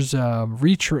features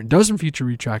doesn't feature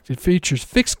retract. It features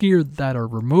fixed gear that are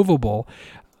removable.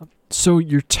 So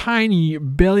your tiny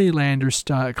belly lander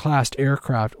classed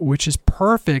aircraft, which is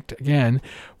perfect again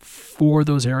for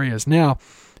those areas. Now,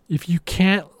 if you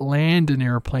can't land an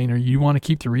airplane or you want to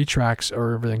keep the retracts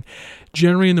or everything,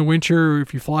 generally in the winter,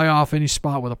 if you fly off any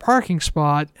spot with a parking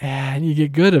spot and you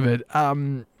get good of it,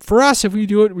 for us, if we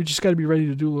do it, we just got to be ready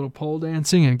to do a little pole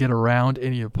dancing and get around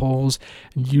any of the poles.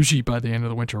 And usually by the end of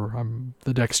the winter,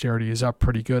 the dexterity is up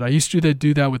pretty good. I used to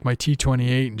do that with my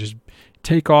T-28 and just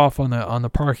take off on the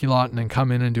parking lot and then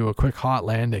come in and do a quick hot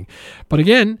landing. But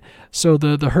again, so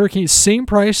the Hurricane, same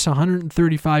price,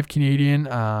 135 Canadian.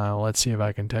 Let's see if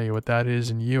I can tell you what that is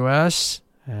in US.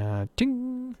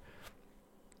 Ting.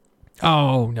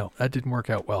 Oh no, that didn't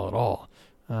work out well at all.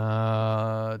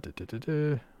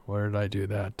 Where did I do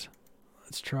that?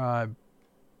 Let's try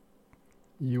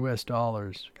US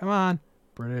dollars. Come on,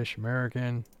 British,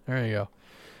 American. There you go.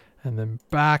 And then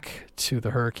back to the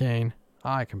Hurricane.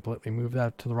 I completely moved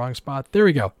that to the wrong spot. There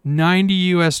we go.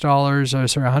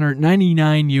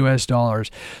 $199 US.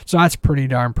 So that's pretty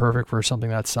darn perfect for something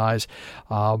that size.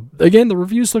 Again, the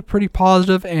reviews look pretty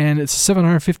positive, and it's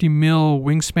 750 mil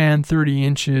wingspan, 30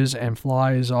 inches, and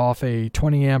flies off a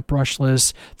 20 amp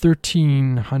brushless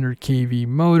 1300 kV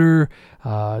motor.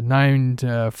 4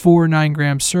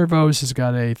 9-gram servos. Has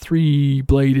got a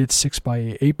 3-bladed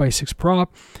 6x8x6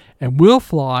 prop, and will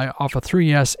fly off a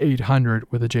 3S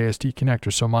 800 with a JST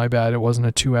connector. So my bad, it wasn't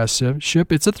a 2S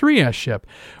ship, it's a 3S ship,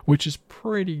 which is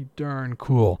pretty darn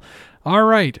cool. All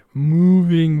right,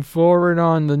 moving forward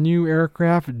on the new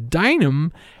aircraft,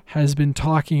 Dynam has been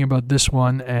talking about this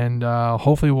one, and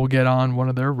hopefully we'll get on one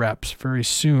of their reps very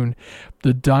soon.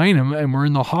 The Dynam, and we're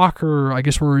in the Hawker, I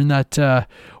guess we're in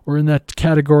that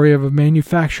category of a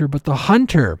manufacturer, but the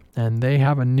Hunter, and they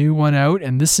have a new one out,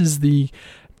 and this is the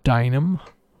Dynam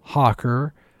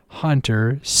Hawker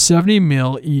Hunter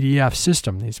 70mm EDF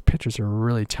system. These pictures are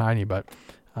really tiny, but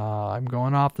I'm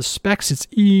going off the specs. It's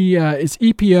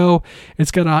EPO.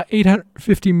 It's got a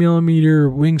 850 millimeter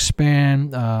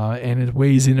wingspan, and it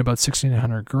weighs in about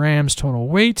 1,600 grams total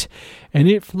weight, and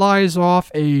it flies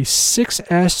off a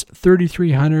 6S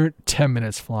 3300, 10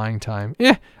 minutes flying time.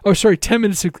 10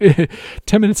 minutes,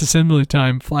 10 minutes assembly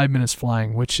time, 5 minutes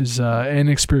flying, which is an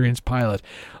experienced pilot.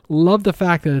 Love the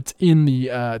fact that it's in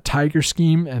the Tiger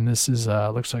scheme, and this is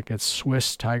looks like it's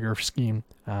Swiss Tiger scheme.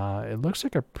 It looks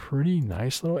like a pretty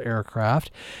nice little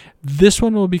aircraft. This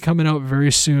one will be coming out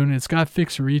very soon. It's got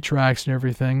fixed retracts and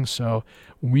everything, so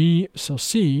we shall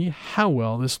see how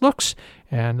well this looks.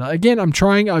 And again,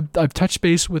 I've touched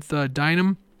base with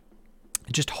Dynam,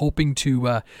 just hoping to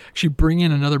actually bring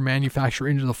in another manufacturer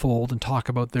into the fold and talk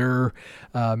about their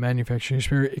manufacturing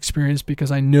experience, because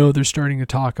I know they're starting to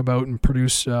talk about and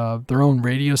produce their own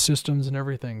radio systems and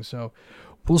everything. So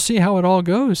we'll see how it all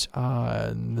goes.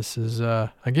 And this is,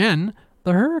 again,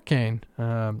 the Hurricane,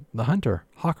 the Hunter.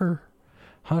 Hawker.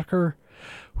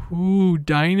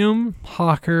 Dynam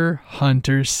Hawker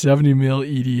Hunter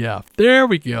 70mm EDF. There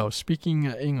we go. Speaking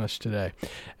English today.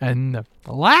 And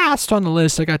last on the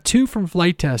list, I got two from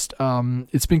Flight Test.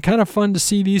 It's been kind of fun to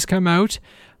see these come out.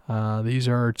 These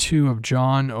are two of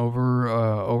John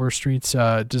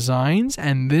Overstreet's designs,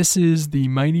 and this is the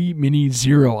Mighty Mini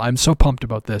Zero. I'm so pumped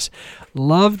about this.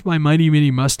 Loved my Mighty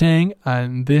Mini Mustang,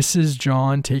 and this is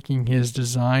John taking his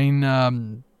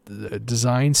design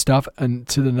stuff and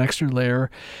to the next layer,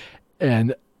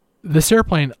 and this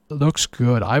airplane looks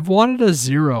good. I've wanted a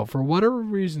Zero for whatever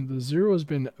reason. The Zero has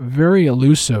been very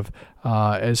elusive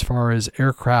as far as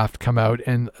aircraft come out,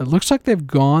 and it looks like they've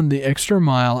gone the extra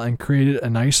mile and created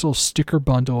a nice little sticker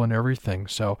bundle and everything.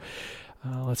 So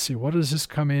let's see, what does this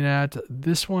come in at?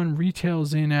 This one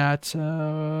retails in at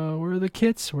where are the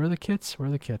kits?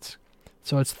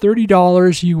 So it's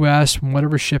 $30 US,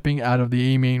 whatever shipping out of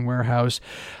the A-Main warehouse.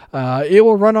 It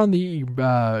will run on the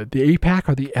A-Pack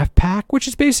or the F-Pack, which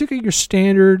is basically your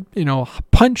standard,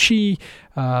 punchy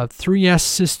 3S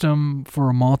system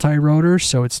for a multi-rotor.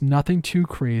 So it's nothing too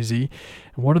crazy.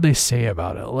 And what do they say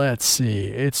about it? Let's see.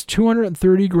 It's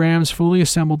 230 grams fully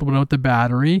assembled without the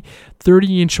battery,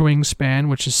 30-inch wingspan,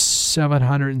 which is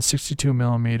 762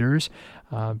 millimeters.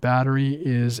 Battery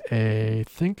is I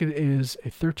think it is a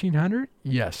 1300.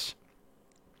 Yes.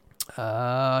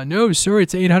 No, sorry,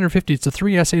 it's 850. It's a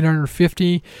 3S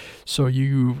 850. So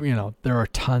there are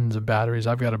tons of batteries.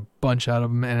 I've got a bunch out of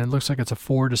them, and it looks like it's a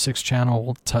 4 to 6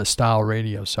 channel style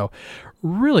radio. So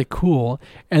really cool.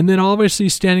 And then obviously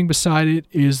standing beside it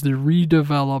is the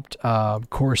redeveloped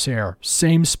Corsair.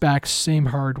 Same specs, same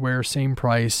hardware, same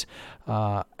price.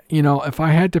 If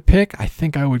I had to pick, I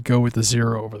think I would go with the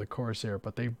Zero over the Corsair,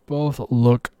 but they both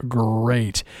look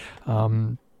great.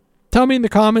 Tell me in the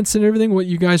comments and everything what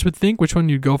you guys would think, which one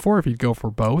you'd go for, if you'd go for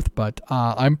both. But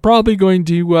I'm probably going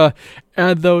to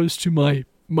add those to my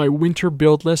winter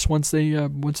build list once they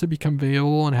become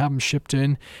available and have them shipped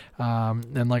in.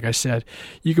 And like I said,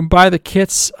 you can buy the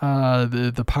kits,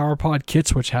 the PowerPod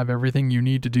kits, which have everything you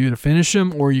need to do to finish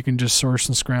them, or you can just source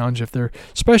and scrounge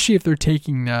especially if they're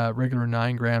taking regular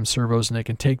 9-gram servos and they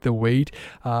can take the weight.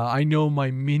 I know my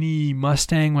Mini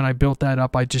Mustang, when I built that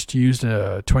up, I just used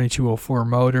a 2204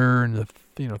 motor and the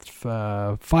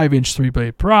 5-inch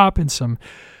 3-blade prop and some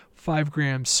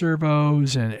 5-gram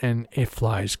servos, and it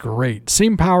flies great.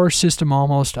 Same power system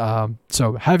almost.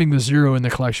 So having the Zero in the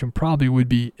collection probably would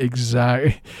be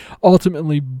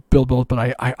ultimately build both,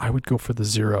 but I would go for the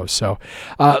Zero. So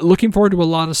looking forward to a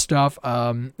lot of stuff.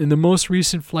 In the most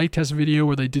recent Flight Test video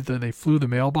where they flew the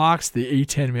mailbox, the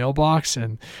A10 mailbox,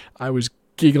 and I was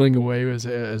giggling away as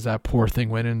that poor thing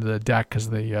went into the deck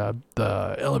because the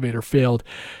elevator failed.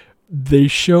 they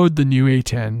showed the new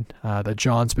A10 that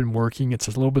John's been working. It's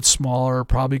a little bit smaller,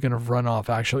 probably going to run off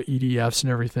actual EDFs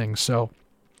and everything. So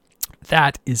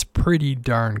that is pretty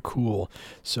darn cool.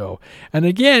 So, and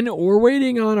again, we're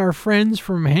waiting on our friends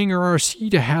from Hangar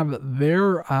RC to have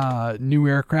their new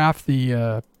aircraft.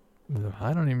 I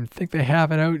don't even think they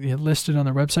have it out listed on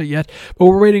their website yet, but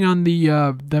we're waiting on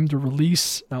them to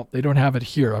release. No, they don't have it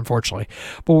here, unfortunately.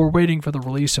 But we're waiting for the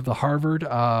release of the Harvard.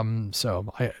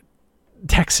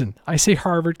 Texan. I say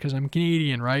Harvard because I'm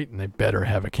Canadian, right? And they better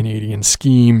have a Canadian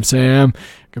scheme, Sam.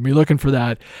 Gonna be looking for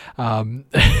that.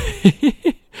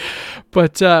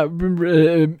 But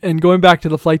and going back to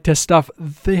the flight test stuff,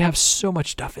 they have so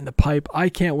much stuff in the pipe. I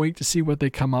can't wait to see what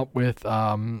they come up with.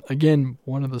 Again,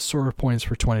 one of the sore points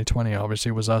for 2020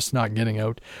 obviously was us not getting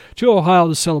out to Ohio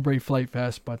to celebrate Flight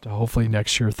Fest, but hopefully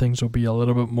next year things will be a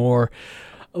little bit more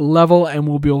level and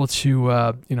we'll be able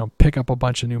to pick up a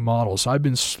bunch of new models. So I've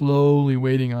been slowly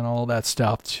waiting on all that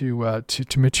stuff to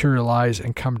materialize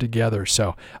and come together.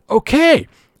 So okay.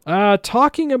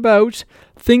 Talking about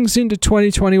things into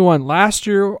 2021. Last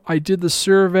year, I did the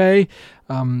survey.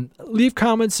 Leave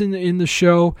comments in the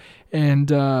show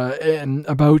and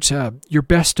about your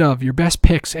best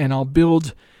picks, and I'll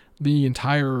build the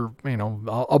entire.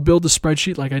 I'll build the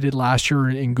spreadsheet like I did last year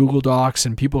in Google Docs,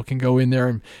 and people can go in there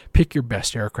and pick your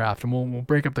best aircraft, and we'll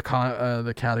break up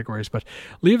the categories. But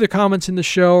leave the comments in the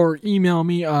show or email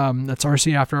me. That's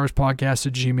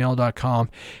rcafterhourspodcast@gmail.com,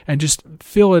 and just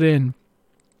fill it in.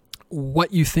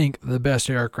 What you think the best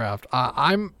aircraft.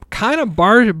 I'm kind of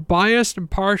biased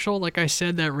and partial. Like I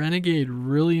said, that Renegade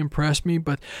really impressed me,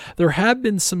 but there have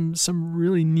been some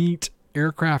really neat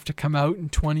aircraft to come out in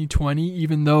 2020,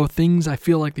 even though things, I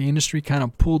feel like the industry kind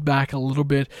of pulled back a little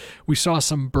bit. We saw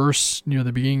some bursts near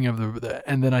the beginning of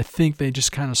and then I think they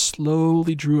just kind of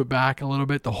slowly drew it back a little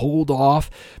bit to hold off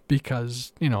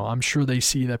because, I'm sure they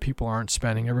see that people aren't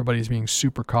spending. Everybody's being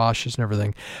super cautious and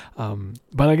everything.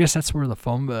 But I guess that's where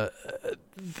the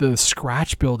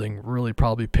scratch building really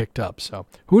probably picked up. So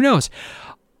who knows?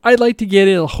 I'd like to get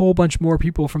a whole bunch more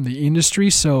people from the industry.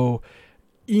 So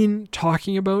in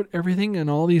talking about everything and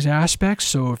all these aspects.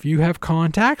 So if you have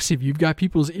contacts, if you've got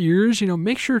people's ears,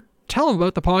 make sure, tell them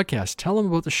about the podcast, tell them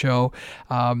about the show.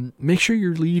 Make sure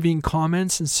you're leaving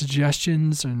comments and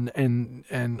suggestions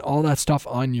and all that stuff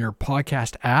on your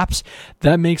podcast apps.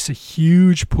 That makes a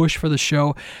huge push for the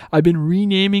show. I've been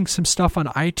renaming some stuff on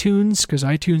iTunes because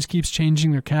iTunes keeps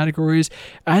changing their categories.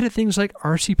 I added things like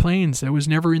RC Planes that was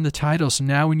never in the title. So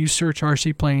now when you search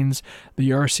RC Planes,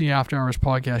 the RC After Hours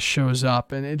podcast shows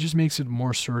up, and it just makes it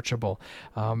more searchable.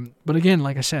 But again,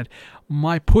 like I said,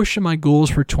 my push and my goals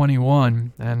for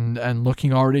 21 and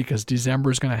looking already, because December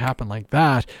is going to happen like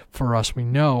that for us, we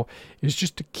know, is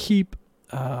just to keep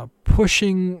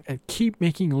pushing and keep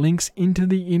making links into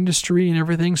the industry and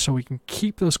everything so we can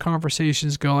keep those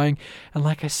conversations going. And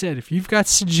like I said, if you've got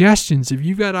suggestions, if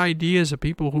you've got ideas of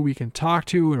people who we can talk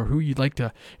to or who you'd like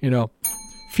to,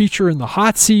 feature in the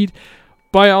hot seat,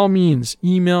 by all means,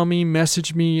 email me,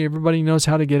 message me. Everybody knows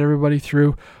how to get everybody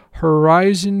through.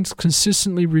 Horizon's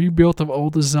consistently rebuilt of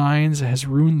old designs has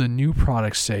ruined the new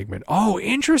product segment. Oh,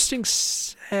 interesting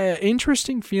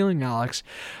feeling, Alex.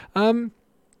 I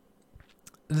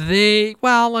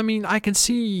can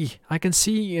see,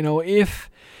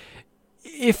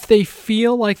 if they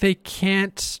feel like they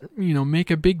can't, make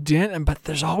a big dent, but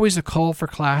there's always a call for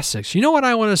classics. You know what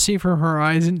I want to see from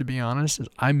Horizon, to be honest, is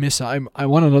I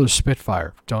want another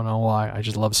Spitfire. Don't know why. I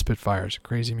just love Spitfires.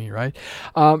 Crazy me, right?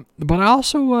 But I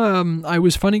also, I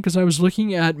was funny because I was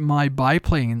looking at my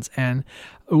biplanes, and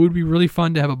it would be really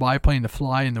fun to have a biplane to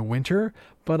fly in the winter,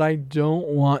 but I don't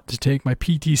want to take my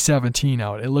PT-17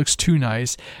 out. It looks too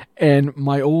nice. And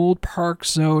my old Park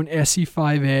Zone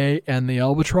SE5A and the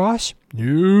Albatross,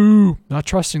 no, not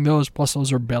trusting those. Plus,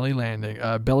 those are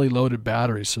belly-loaded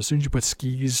batteries. So as soon as you put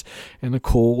skis in the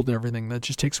cold and everything, that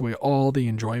just takes away all the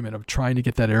enjoyment of trying to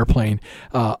get that airplane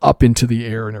up into the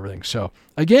air and everything. So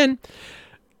again,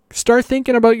 start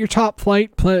thinking about your top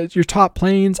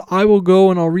planes. I will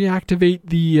go and I'll reactivate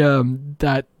the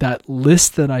that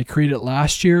list that I created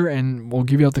last year, and we'll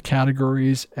give you out the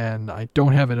categories. And I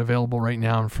don't have it available right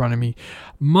now in front of me.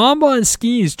 Mamba and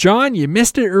skis, John, you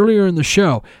missed it earlier in the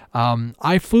show.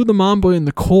 I flew the Mamba in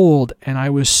the cold, and I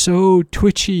was so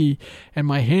twitchy, and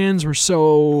my hands were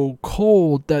so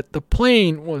cold that the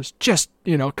plane was just,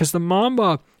 because the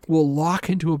Mamba will lock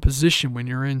into a position when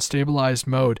you're in stabilized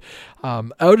mode.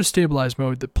 Out of stabilized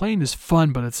mode, the plane is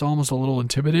fun, but it's almost a little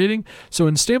intimidating. So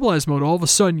in stabilized mode, all of a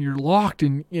sudden you're locked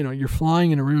and you're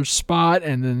flying in a real spot,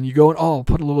 and then you go and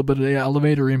put a little bit of the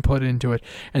elevator input into it,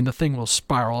 and the thing will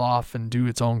spiral off and do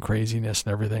its own craziness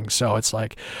and everything. So it's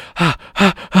like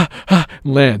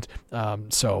land.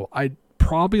 So I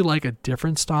probably like a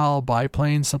different style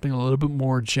biplane, something a little bit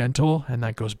more gentle. And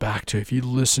that goes back to if you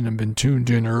listened and been tuned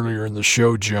in earlier in the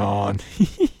show, John.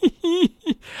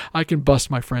 I can bust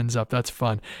my friends up. That's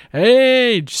fun.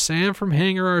 Hey, Sam from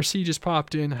Hangar RC just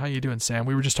popped in. How you doing, Sam?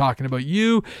 We were just talking about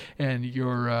you and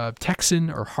your Texan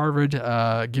or Harvard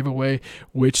giveaway,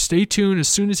 which stay tuned. As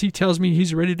soon as he tells me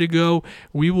he's ready to go,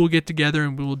 we will get together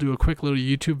and we will do a quick little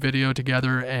YouTube video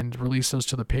together and release those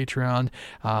to the Patreon.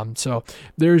 So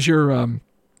there's your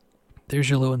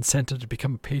little incentive to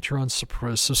become a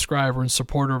Patreon subscriber and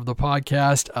supporter of the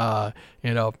podcast.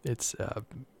 It's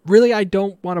really, I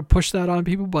don't want to push that on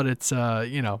people, but it's,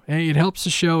 hey, it helps the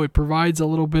show. It provides a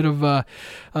little bit of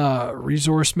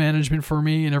resource management for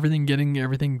me and getting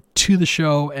everything to the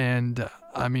show. And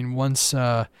once,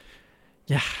 I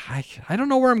don't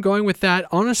know where I'm going with that.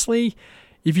 Honestly,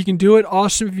 if you can do it,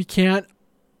 awesome. If you can't,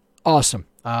 awesome.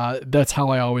 That's how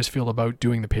I always feel about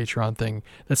doing the Patreon thing.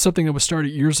 That's something that was started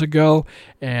years ago,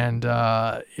 and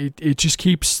it just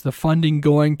keeps the funding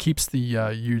going, keeps the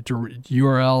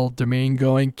URL domain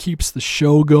going, keeps the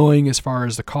show going as far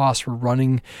as the cost for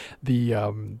running the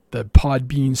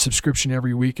Podbean subscription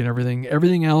every week and everything.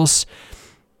 Everything else,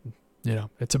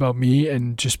 it's about me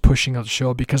and just pushing out the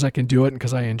show because I can do it and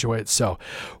because I enjoy it. So,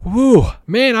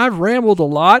 man, I've rambled a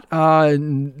lot.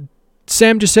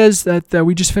 Sam just says that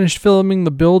we just finished filming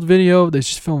the build video. They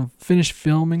just finished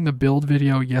filming the build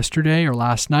video yesterday or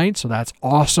last night, so that's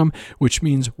awesome, which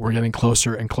means we're getting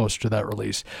closer and closer to that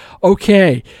release.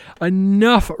 Okay,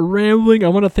 enough rambling. I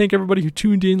want to thank everybody who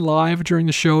tuned in live during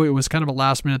the show. It was kind of a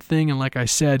last-minute thing, and like I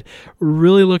said,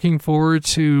 really looking forward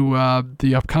to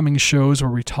the upcoming shows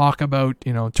where we talk about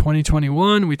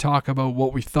 2021. We talk about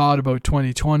what we thought about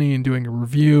 2020 and doing a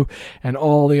review and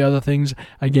all the other things.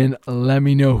 Again, let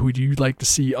me know who you'd like to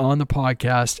see on the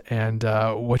podcast and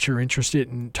what you're interested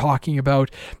in talking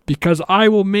about, because I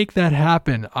will make that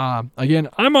happen. Again,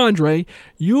 I'm Andre.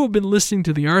 You have been listening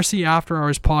to the RC After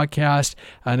Hours podcast,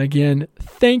 and again,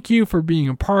 thank you for being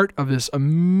a part of this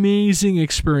amazing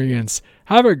experience.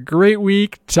 Have a great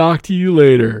week. Talk to you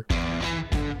later.